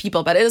 not just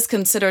people, but it is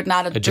considered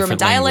not a German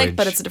dialect,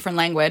 but it's a different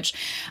language.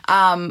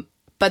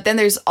 But then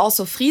there's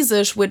also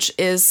Friesisch, which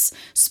is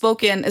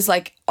spoken, is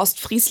like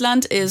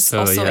Ostfriesland is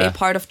also a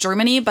part of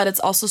Germany, but it's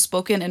also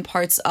spoken in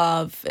parts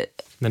of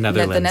the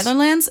Netherlands. The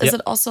Netherlands? Is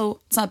it also,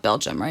 it's not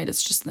Belgium, right?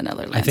 It's just the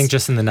Netherlands. I think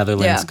just in the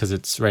Netherlands because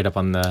it's right up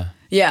on the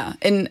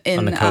in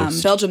the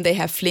coast. Belgium they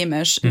have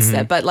Flemish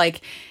instead, but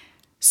like,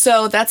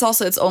 so that's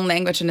also its own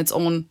language and its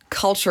own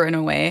culture in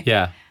a way.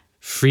 Yeah.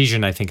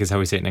 Frisian, I think, is how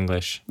we say it in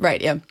English.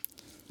 Right, yeah.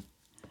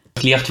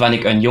 Verklaard wanneer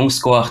ik een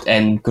jongskoort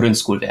en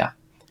grundschool weer.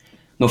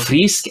 No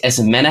Friesk is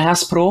een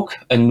mennehersprook,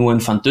 een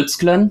noen van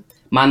Dutsklen.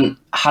 Man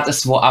had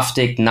es wo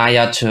aftik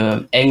naja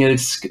te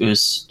Engelsk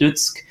us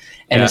Dutsk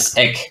en is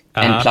ek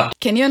en plat.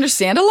 Can you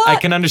understand a lot? I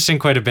can understand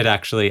quite a bit,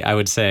 actually, I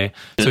would say.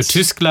 So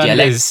Tyskland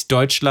is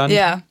Deutschland.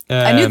 Yeah,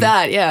 I knew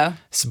that, yeah.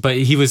 But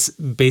he was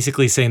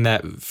basically saying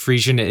that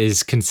Frisian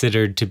is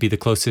considered to be the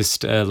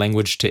closest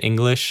language to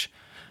English.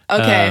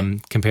 Okay.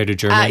 Compared to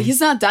German. He's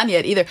not done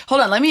yet either.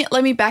 Hold on,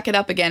 let me back it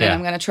up again and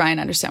I'm going to try and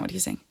understand what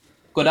he's saying.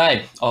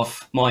 Goddag,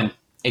 of moin.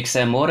 Ik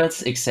ben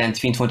Moritz, ik ben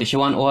 22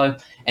 jaar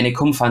oud en ik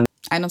kom van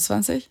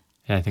 21?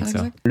 Ja, I think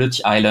so. Lutch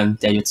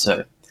Island, der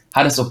Jutsu.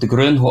 Had es ook de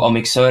grund hoe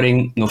ik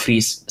Söring no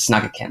Fries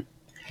snakken ken.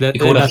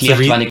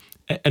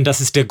 Und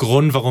das ist der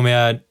Grund, warum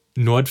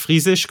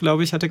Nordfriesisch,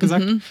 glaube ich, hat er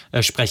gesagt,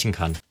 sprechen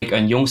kann. Ik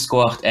een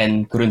jongskoort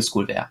en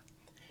grundschool weer.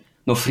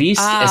 No Fries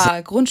is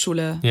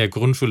Grundschule. Ja,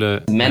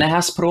 Grundschule.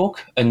 Mennehersprook,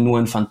 een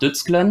noen van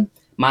Dutsklen.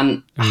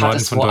 Man had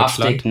es wo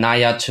aftik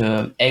naja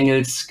te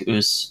Engelsk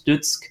us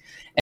Dutsk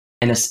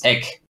en is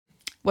ek.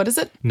 What is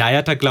it?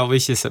 Nayata, glaube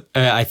ich, is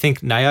I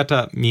think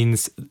Nayata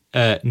means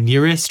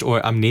nearest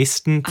or am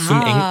nächsten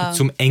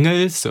zum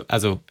Engel, so,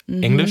 also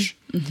Englisch.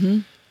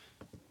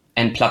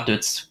 En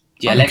Plattdeutsch,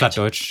 Dialekt.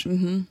 Plattdeutsch.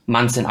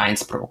 Man sind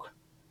einsprook.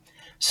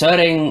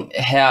 Söring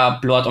her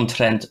blot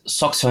omtrent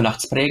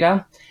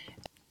 600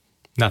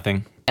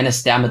 Nothing. En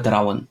is damit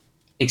trauen.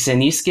 Ik ben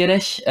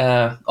nieuwsgierig,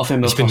 of je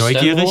me Ich bin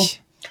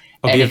neugierig,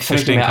 ob ihr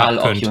verstehen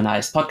könnt. Ob ihr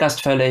nice Podcast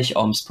völlig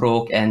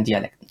Sprook en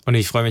Dialekten. Und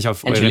ich freue mich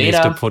auf eure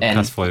nächste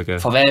Podcast-Folge.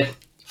 Farewell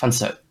von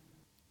Söll.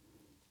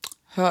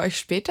 Hör euch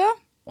später?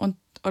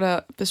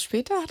 Oder bis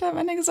später, hat er am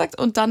Ende gesagt.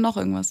 Und dann noch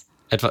irgendwas.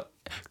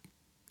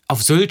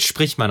 Auf Sylt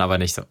spricht man aber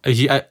nicht so.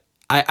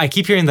 I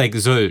keep hearing like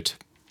Sylt.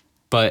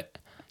 But,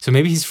 so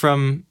maybe he's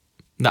from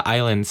the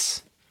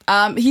islands.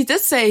 He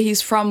did say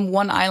he's from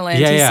one island.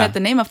 Yeah, he said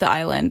the name of the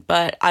island,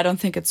 but I don't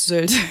think it's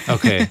Sylt.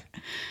 Okay.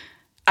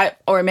 I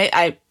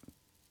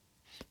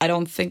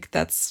don't think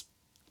that's...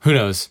 Who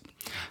knows?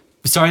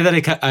 Sorry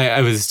that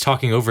I was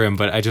talking over him,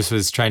 but I just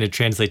was trying to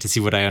translate to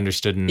see what I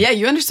understood. Yeah,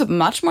 you understood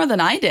much more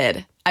than I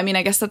did. I mean,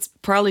 I guess that's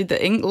probably the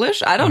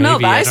English. I don't know,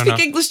 but I speak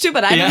English too,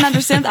 but I didn't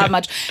understand that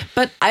much.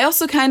 But I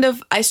also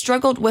I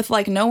struggled with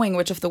like knowing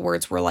which of the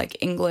words were like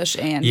English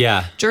and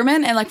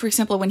German. And like, for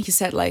example, when he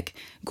said like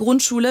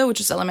Grundschule, which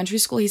is elementary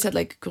school, he said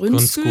like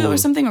Grundschule or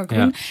something, or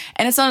Grün. Yeah.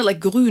 And it sounded like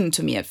Grün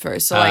to me at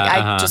first. So like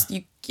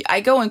I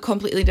go in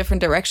completely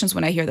different directions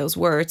when I hear those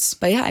words.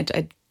 But yeah,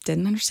 I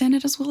didn't understand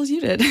it as well as you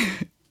did.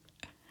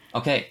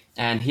 Okay,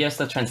 and here's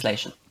the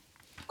translation.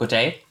 Good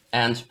day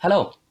and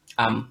hello.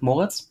 I'm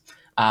Moritz.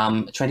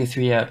 I'm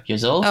 23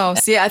 years old. Oh,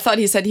 see, I thought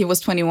he said he was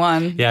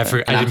 21. Yeah,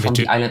 I'm from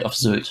the island of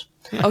Sylt.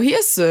 Oh, he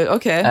is Sylt,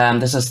 okay.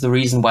 This is the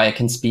reason why I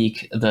can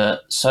speak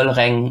the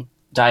Söllring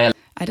dialect.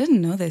 I didn't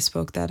know they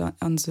spoke that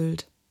on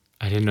Sylt.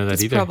 I didn't know that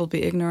either. It's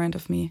probably ignorant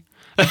of me.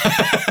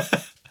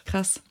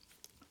 Krass.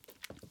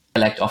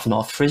 Dialect of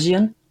North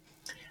Frisian.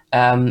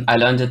 I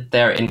learned it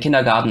there in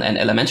kindergarten and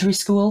elementary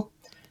school.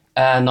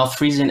 North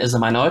Frisian is a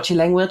minority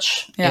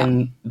language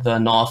in the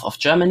north of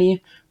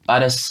Germany,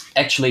 but is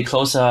actually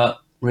closer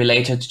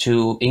related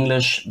to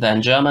English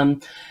than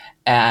German.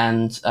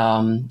 And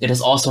it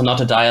is also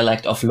not a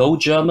dialect of Low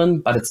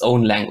German, but its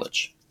own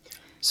language.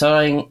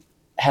 Söring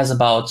has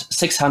about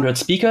 600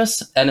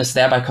 speakers and is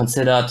thereby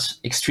considered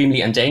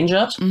extremely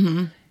endangered.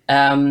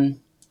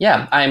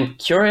 I'm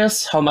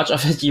curious how much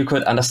of it you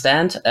could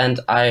understand, and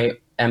I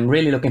am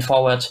really looking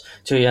forward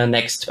to your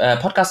next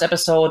podcast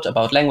episode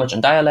about language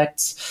and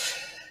dialects.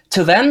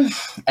 Till then,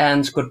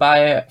 and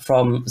goodbye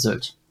from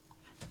Sylt.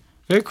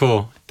 Very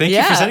cool. Thank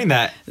you for sending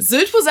that.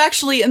 Sylt was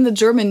actually in the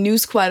German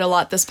news quite a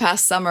lot this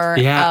past summer.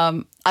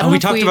 Yeah. We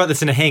talked about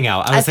this in a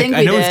hangout.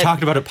 I know we've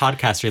talked about it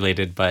podcast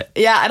related, but...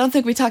 Yeah, I don't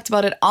think we talked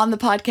about it on the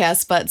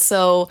podcast, but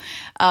so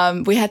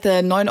we had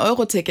the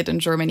 9-Euro ticket in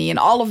Germany, in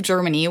all of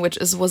Germany, which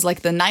was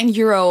like the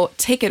 €9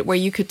 ticket where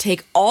you could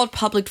take all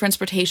public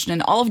transportation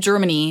in all of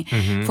Germany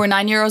for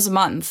 €9 a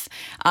month.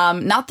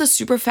 Not the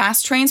super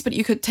fast trains, but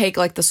you could take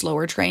like the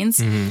slower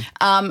trains.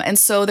 And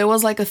so there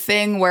was like a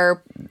thing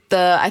where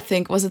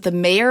was it the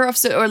mayor of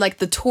Sylt, or like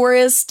the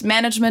tourist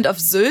management of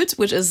Sylt,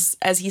 which is,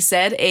 as he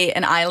said,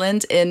 an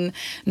island in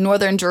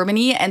northern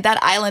Germany, and that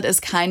island is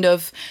kind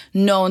of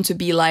known to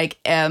be like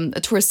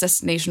a tourist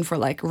destination for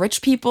like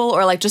rich people,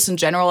 or like just in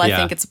general. I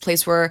think it's a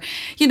place where,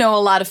 a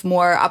lot of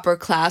more upper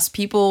class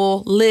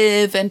people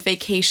live and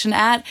vacation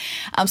at.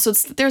 So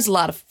there's a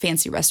lot of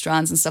fancy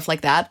restaurants and stuff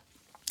like that.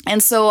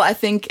 And so I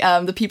think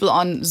the people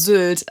on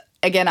Sylt,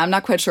 again, I'm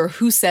not quite sure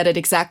who said it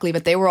exactly,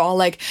 but they were all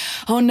like,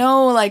 oh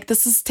no, like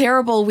this is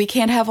terrible. We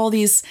can't have all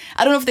these,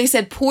 I don't know if they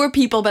said poor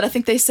people, but I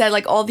think they said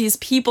like all these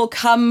people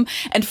come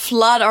and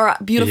flood our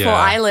beautiful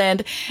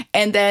island.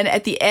 And then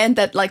at the end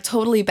that like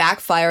totally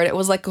backfired. It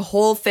was like a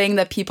whole thing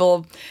that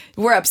people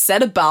were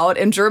upset about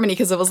in Germany,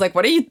 because it was like,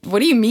 what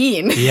do you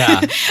mean?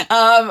 Yeah.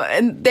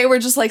 And they were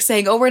just like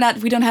saying,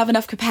 we don't have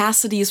enough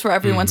capacities for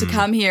everyone to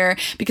come here,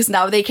 because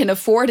now they can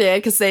afford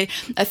it, because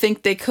I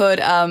think they could,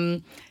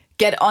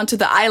 get onto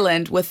the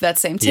island with that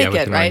same ticket,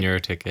 with the right? €9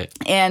 ticket.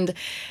 And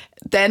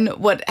then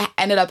what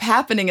ended up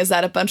happening is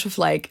that a bunch of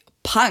like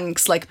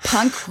punks, like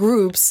punk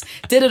groups,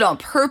 did it on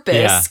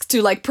purpose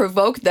to like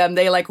provoke them.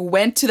 They like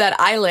went to that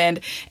island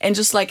and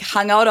just like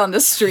hung out on the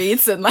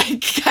streets and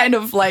like kind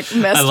of like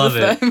messed with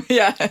them.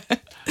 Yeah.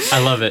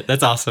 I love it.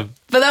 That's awesome.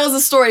 But that was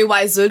a story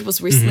why Sylt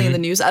was recently in the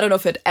news. I don't know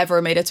if it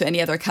ever made it to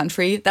any other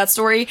country, that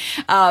story.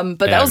 But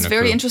that was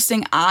very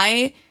interesting.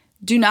 I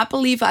do not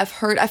believe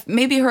I've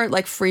maybe heard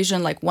like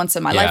Frisian like once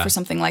in my life or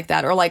something like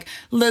that, or like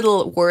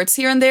little words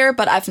here and there,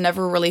 but I've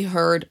never really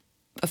heard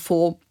a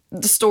full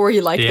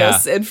story like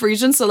this in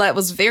Frisian. So that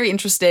was very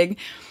interesting.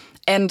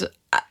 And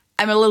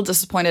I'm a little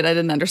disappointed I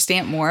didn't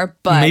understand more,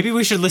 but maybe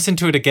we should listen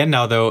to it again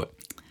now though.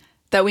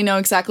 That we know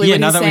exactly what he's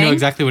saying? Yeah, now that we know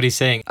exactly what he's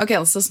saying. Okay,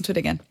 let's listen to it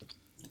again.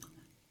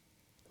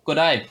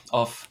 Goddag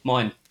of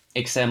moin.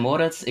 Ik ben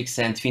Moritz, ik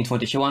ben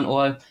 22 jaar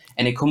oud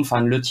en ik kom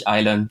van Lutch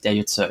Island, der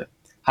je zo.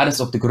 Had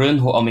is ook de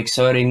grond waarom ik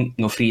Söring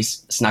nog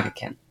Fries snakken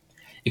ken.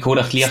 Ik hoor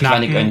dat licht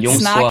wanneer ik een jongs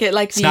Snakken,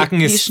 like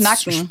snakken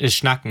is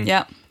snakken.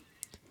 Ja.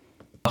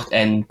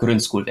 En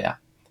grundschool weer.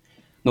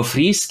 No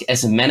Friesk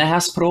is een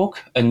mannenhersprook,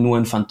 een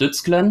noen van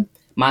Dutsklen.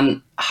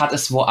 Man had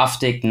es wo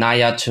afdekt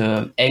naja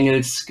te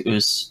Engelsk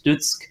is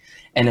Dutsk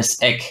en is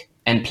ek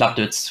en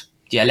Plattdütsk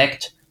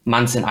dialect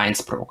mans in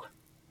einsprook.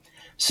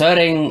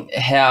 Söring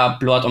her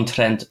blot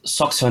omtrent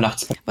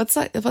 600. What's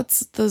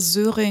the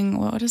Söring?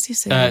 What does he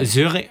say?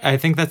 Söring, I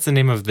think that's the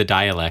name of the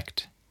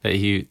dialect that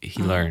he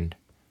learned.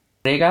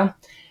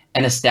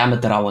 En is daarmee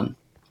trouwen.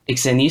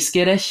 Ik ben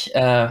nieuwsgierig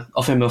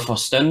of je me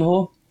verstaan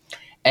ho.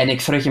 En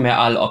ik vraag me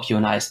al op je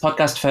nice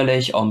podcast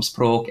völlig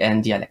sprook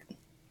en dialecten.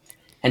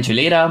 En je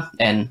later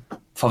en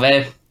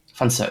farewell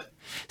van Sylt.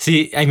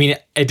 See, I mean,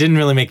 it didn't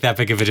really make that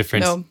big of a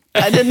difference. No,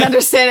 I didn't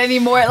understand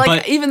anymore.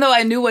 Like, even though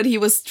I knew what he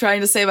was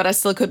trying to say, but I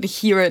still couldn't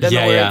hear it in the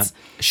words.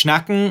 Yeah.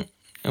 Schnacken,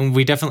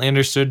 we definitely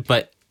understood,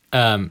 but...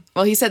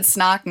 well, he said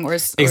snacken or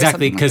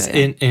exactly, because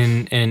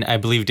in I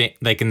believe,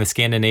 like in the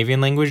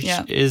Scandinavian language,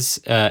 is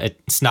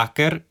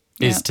snakker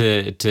is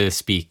to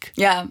speak.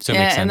 Yeah, so it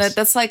makes sense. And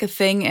that's like a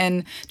thing,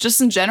 and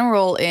just in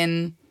general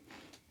in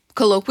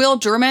colloquial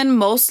German,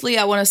 mostly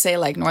I want to say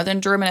like Northern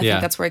German, I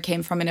think that's where it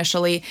came from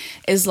initially,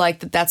 is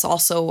like that's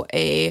also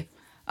a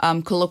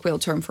colloquial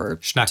term for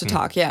schnacken. To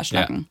talk. Yeah,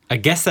 schnacken. Yeah. I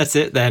guess that's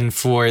it then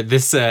for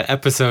this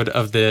episode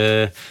of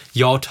the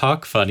Y'all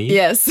Talk Funny.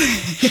 Yes.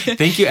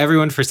 Thank you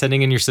everyone for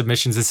sending in your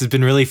submissions. This has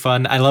been really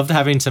fun. I loved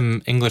having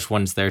some English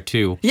ones there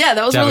too. Yeah,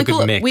 that was really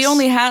cool. We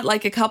only had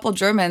like a couple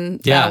German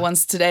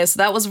ones today, so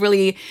that was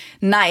really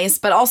nice.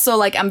 But also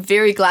like I'm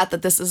very glad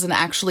that this isn't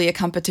actually a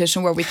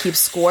competition where we keep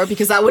score,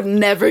 because I would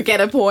never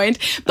get a point.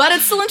 But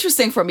it's still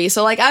interesting for me.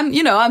 So like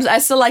I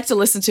still like to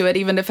listen to it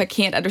even if I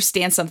can't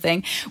understand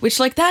something. Which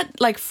like that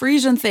like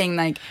Frisian thing,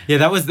 like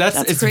that's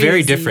it's crazy.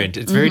 very different.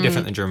 It's very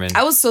different than German.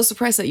 I was so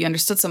surprised that you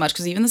understood so much,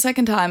 because even the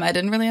second time I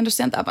didn't really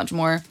understand that much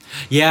more.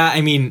 Yeah,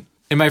 I mean,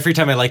 in my free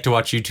time I like to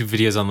watch YouTube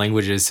videos on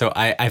languages, so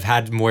I've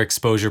had more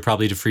exposure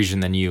probably to Frisian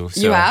than you.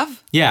 So. You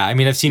have? Yeah, I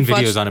mean I've seen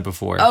videos on it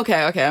before.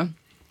 Okay.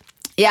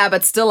 Yeah,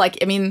 but still, like,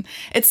 I mean,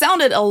 it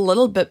sounded a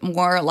little bit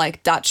more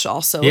like Dutch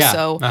also. Yeah.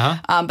 So,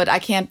 but I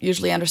can't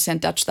usually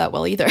understand Dutch that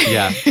well either.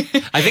 Yeah.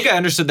 I think I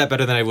understood that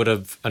better than I would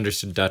have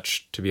understood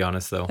Dutch, to be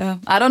honest, though. Yeah.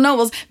 I don't know.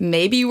 Well,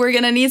 maybe we're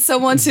going to need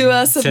someone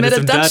to submit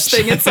a Dutch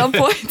thing at some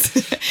point.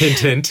 Hint,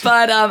 hint.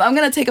 But I'm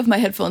going to take off my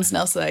headphones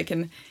now so that I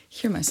can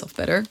hear myself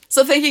better.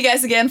 So thank you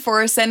guys again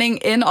for sending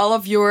in all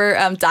of your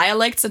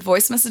dialects and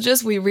voice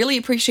messages. We really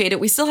appreciate it.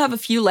 We still have a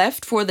few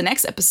left for the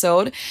next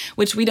episode,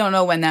 which we don't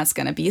know when that's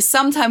going to be.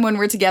 Sometime when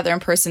we're together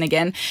in person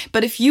again.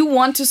 But if you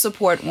want to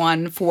support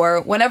one for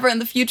whenever in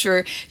the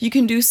future, you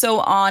can do so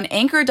on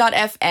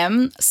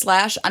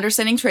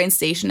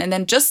anchor.fm/understandingtrainstation. And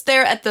then just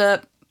there at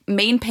the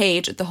main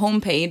page, at the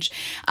home page,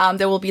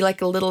 there will be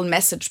like a little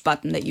message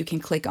button that you can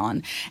click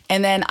on.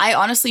 And then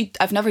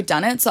I've never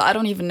done it, so I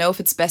don't even know if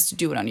it's best to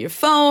do it on your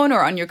phone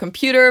or on your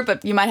computer,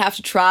 but you might have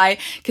to try,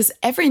 because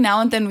every now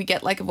and then we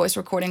get like a voice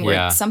recording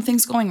where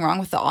something's going wrong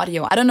with the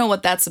audio. I don't know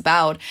what that's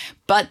about,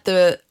 but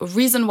the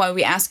reason why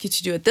we ask you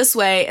to do it this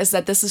way is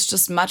that this is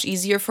just much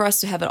easier for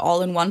us to have it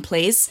all in one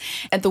place.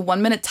 And the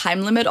 1 minute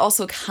time limit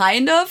also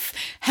kind of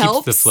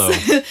helps the flow.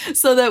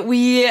 So that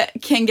we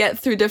can get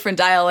through different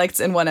dialects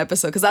in one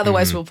episode, because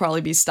otherwise we'll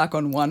probably be stuck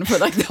on one for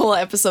like the whole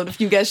episode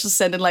if you guys just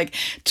send in like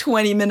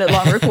 20-minute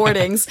long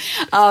recordings.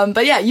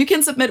 But yeah, you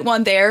can submit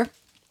one there.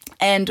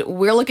 And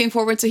we're looking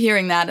forward to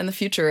hearing that in the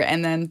future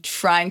and then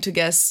trying to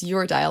guess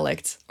your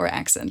dialect or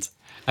accent.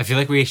 I feel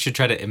like we should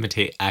try to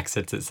imitate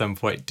accents at some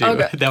point too.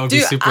 Okay. That would be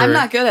super. I'm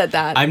not good at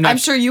that. I'm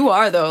sure you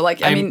are though.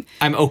 Like I'm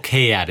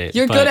okay at it.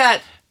 You're good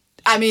at.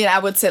 I mean, I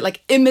would say like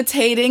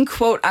imitating,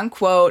 quote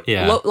unquote,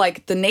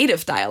 like the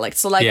native dialect.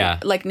 So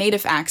like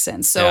native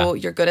accents. So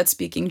you're good at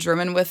speaking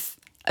German with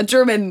a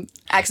German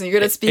accent. You're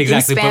good at speaking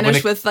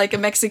Spanish with like a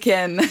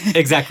Mexican.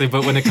 Exactly,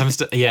 but when it comes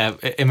to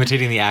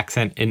imitating the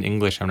accent in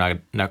English,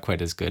 I'm not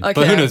quite as good. Okay.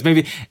 But who knows?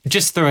 Maybe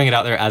just throwing it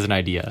out there as an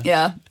idea.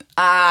 Yeah,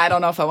 I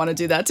don't know if I want to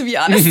do that, to be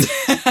honest.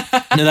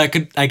 No,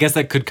 I guess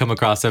that could come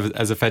across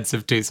as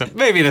offensive too. So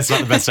maybe that's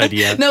not the best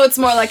idea. No, it's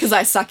more like because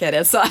I suck at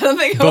it, so I don't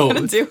think I want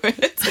to do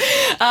it.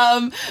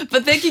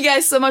 But thank you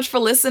guys so much for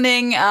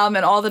listening and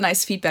all the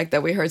nice feedback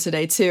that we heard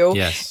today too.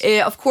 Yes.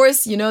 Of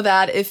course, you know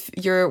that if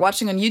you're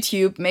watching on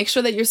YouTube, make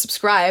sure that you're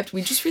subscribed.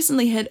 We just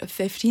recently hit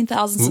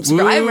 15,000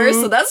 subscribers,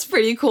 so that's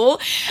pretty cool.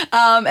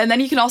 And then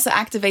you can also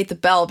activate the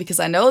bell because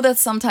I know that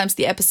sometimes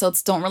the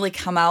episodes don't really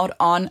come out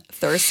on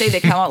Thursday. They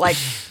come out like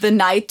the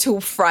night to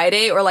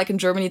Friday, or like in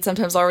Germany, it's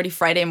sometimes already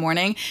Friday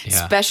morning,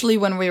 especially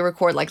when we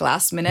record like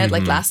last minute.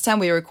 Like last time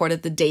we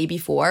recorded the day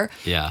before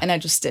and I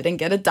just didn't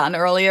get it done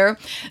earlier.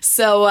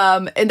 So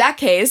in that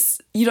case,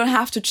 you don't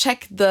have to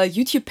check the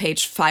YouTube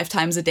page 5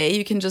 times a day.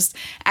 You can just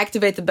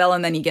activate the bell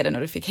and then you get a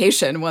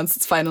notification once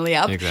it's finally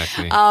up.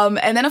 Exactly.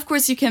 And then, of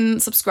course, you can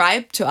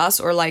subscribe to us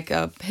or like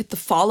hit the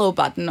follow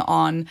button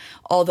on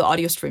all the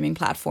audio streaming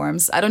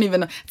platforms. I don't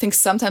even think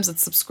sometimes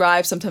it's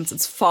subscribe, sometimes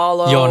it's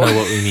follow. You all know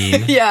what we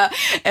mean. Yeah.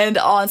 And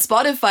on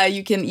Spotify,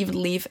 you can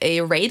even leave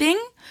a rating.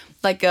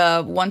 Like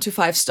a 1 to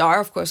 5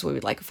 star. Of course, we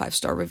would like a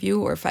 5-star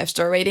review or a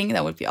 5-star rating.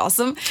 That would be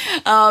awesome.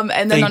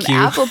 And then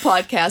Apple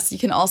Podcasts, you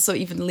can also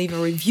even leave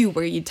a review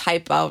where you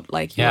type out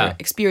like your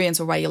experience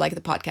or why you like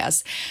the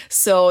podcast.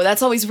 So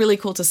that's always really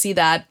cool to see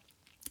that.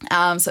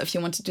 So if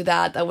you want to do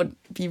that, that would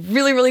be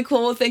really, really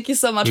cool. Thank you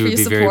so much for your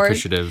support. Very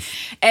appreciative.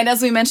 And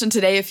as we mentioned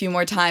today a few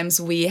more times,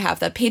 we have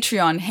that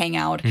Patreon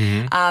hangout.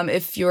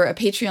 If you're a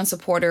Patreon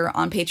supporter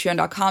on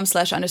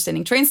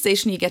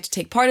patreon.com/understandingtrainstation, you get to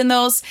take part in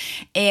those.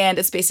 And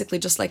it's basically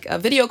just like a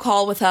video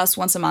call with us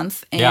once a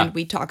month. And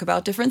we talk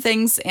about different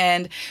things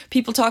and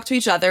people talk to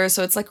each other.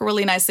 So it's like a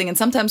really nice thing. And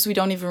sometimes we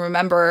don't even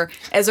remember,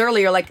 as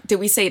earlier, like, did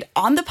we say it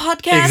on the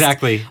podcast?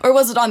 Exactly. Or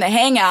was it on the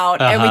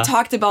hangout? And we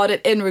talked about it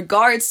in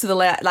regards to the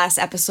last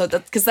episode.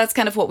 Because that's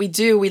kind of what we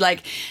do. We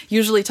like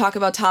usually talk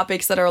about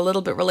topics that are a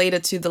little bit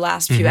related to the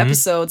last few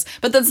episodes,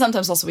 but then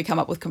sometimes also we come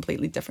up with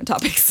completely different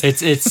topics.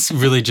 It's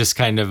really just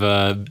kind of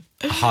a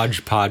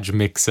hodgepodge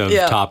mix of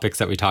topics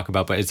that we talk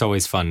about, but it's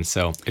always fun.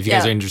 So if you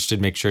guys are interested,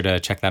 make sure to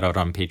check that out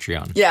on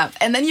Patreon. Yeah,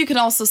 and then you can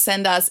also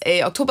send us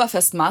a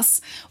Oktoberfest Mass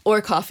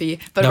or coffee.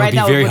 But that right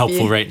now would be very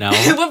helpful right now.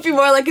 It would be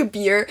more like a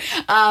beer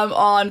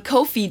on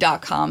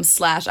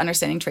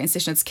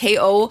ko-fi.com/understandingtrainstation. It's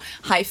ko-fi.com.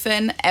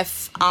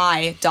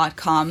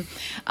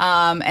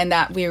 And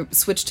that we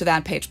switched to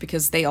that page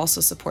because they also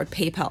support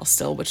PayPal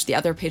still, which the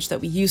other page that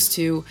we used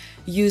to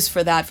use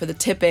for the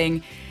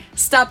tipping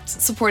stopped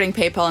supporting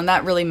PayPal, and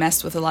that really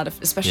messed with a lot of,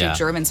 especially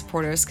German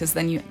supporters, because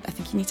then I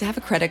think you need to have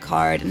a credit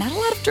card, and not a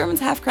lot of Germans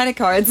have credit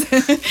cards,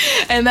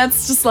 and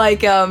that's just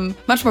like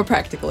much more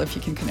practical if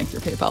you can connect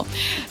your PayPal.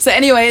 So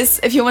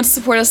anyways, if you want to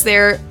support us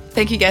there,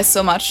 thank you guys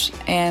so much,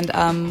 and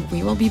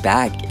we will be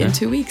back in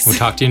 2 weeks. We'll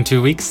talk to you in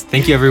 2 weeks.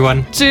 Thank you,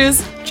 everyone.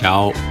 Tschüss.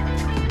 Ciao.